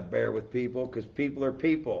we got to bear with people because people are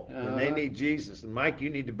people, and they need Jesus. And, Mike, you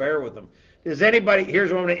need to bear with them. Is anybody,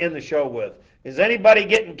 here's what I'm going to end the show with. Is anybody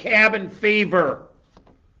getting cabin fever?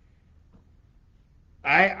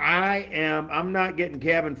 I'm not getting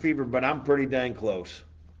cabin fever, but I'm pretty dang close.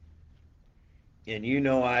 And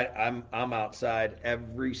I'm outside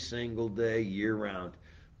every single day, year round.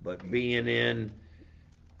 But being in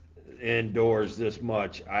indoors this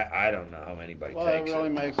much. I don't know how anybody Well, it takes really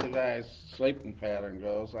it. makes a guy's sleeping pattern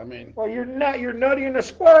goes. I mean, Well, you're nutty in a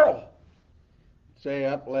squirrel. stay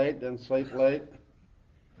up late, then sleep late.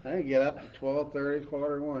 I didn't get up at 12:30,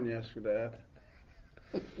 quarter one yesterday.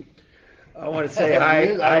 I want to say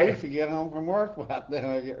hi. I used to get home from work about then.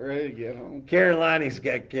 I get ready to get home. Karen Lonnie's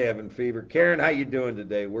got cabin fever. Karen, how you doing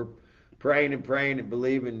today? We're praying and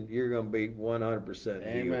believing you're going to be 100% healed.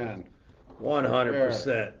 Amen.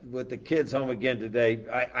 100%. With the kids home again today,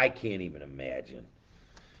 I can't even imagine.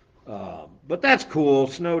 But that's cool.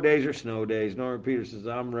 Snow days are snow days. Norman Peter says,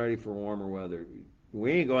 I'm ready for warmer weather.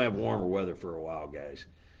 We ain't going to have warmer weather for a while, guys.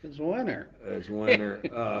 It's winter. It's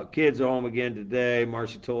winter. Kids are home again today.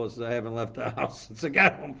 Marcia told us I haven't left the house since I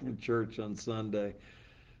got home from church on Sunday.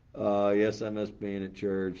 Yes, I miss being at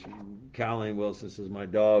church. Colleen Wilson says my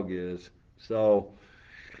dog is. So,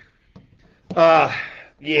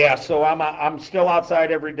 yeah. So I'm still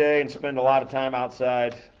outside every day and spend a lot of time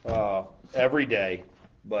outside every day.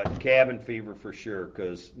 But cabin fever for sure,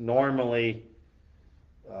 because normally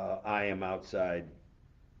I am outside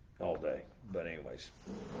all day. But anyways,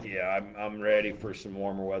 yeah, I'm ready for some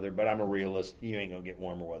warmer weather. But I'm a realist. You ain't gonna get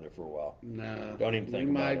warmer weather for a while. No. Don't even think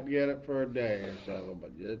You about might it. get it for a day or so,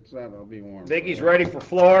 but it's not gonna be warm. Biggie's ready for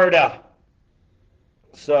Florida.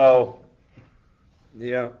 So,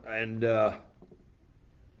 yeah, and yeah,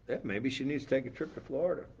 maybe she needs to take a trip to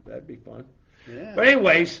Florida. That'd be fun. Yeah. But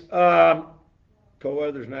anyways, cold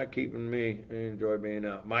weather's not keeping me. I enjoy being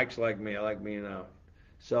out. Mike's like me. I like being out.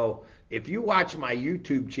 So if you watch my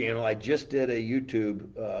YouTube channel, I just did a YouTube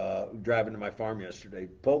driving to my farm yesterday.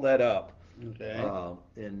 Pull that up. Okay.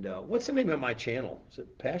 And what's the name of my channel? Is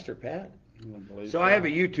it Pastor Pat? believe So I have a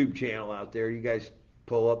YouTube channel out there. You guys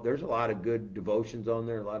pull up. There's a lot of good devotions on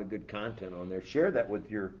there, a lot of good content on there. Share that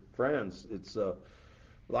with your friends. It's a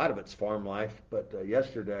lot of it's farm life, but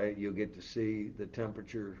yesterday you'll get to see the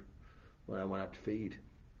temperature when I went out to feed.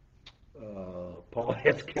 Paul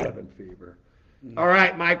has cabin fever. All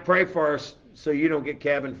right, Mike, pray for us so you don't get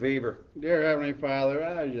cabin fever. Dear Heavenly Father,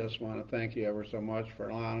 I just want to thank you ever so much for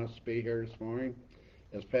allowing us to be here this morning.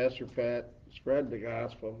 As Pastor Pat spread the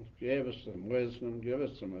gospel, give us some wisdom, give us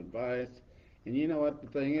some advice. And you know what the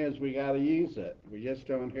thing is, we got to use it. We just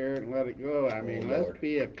don't hear it and let it go. I mean, let's Lord.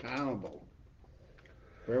 be accountable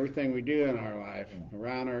for everything we do in our life,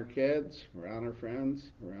 around our kids, around our friends,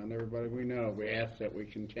 around everybody we know. We ask that we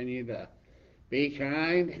continue to be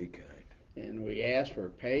kind. Be kind. And we ask for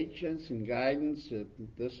patience and guidance at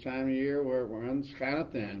this time of year where it runs kind of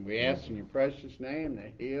thin. We ask in your precious name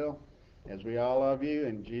to heal as we all love you.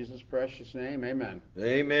 In Jesus' precious name, amen.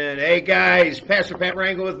 Amen. Hey, guys, Pastor Pat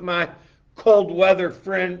Rangel with my cold weather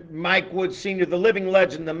friend, Mike Wood Sr., the living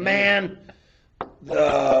legend, the man.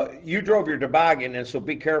 You drove your toboggan, and so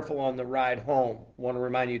be careful on the ride home. Want to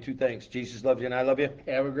remind you two things. Jesus loves you, and I love you.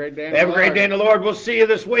 Have a great day. Have a great day in the Lord. We'll see you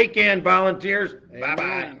this weekend, volunteers. Amen.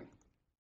 Bye-bye.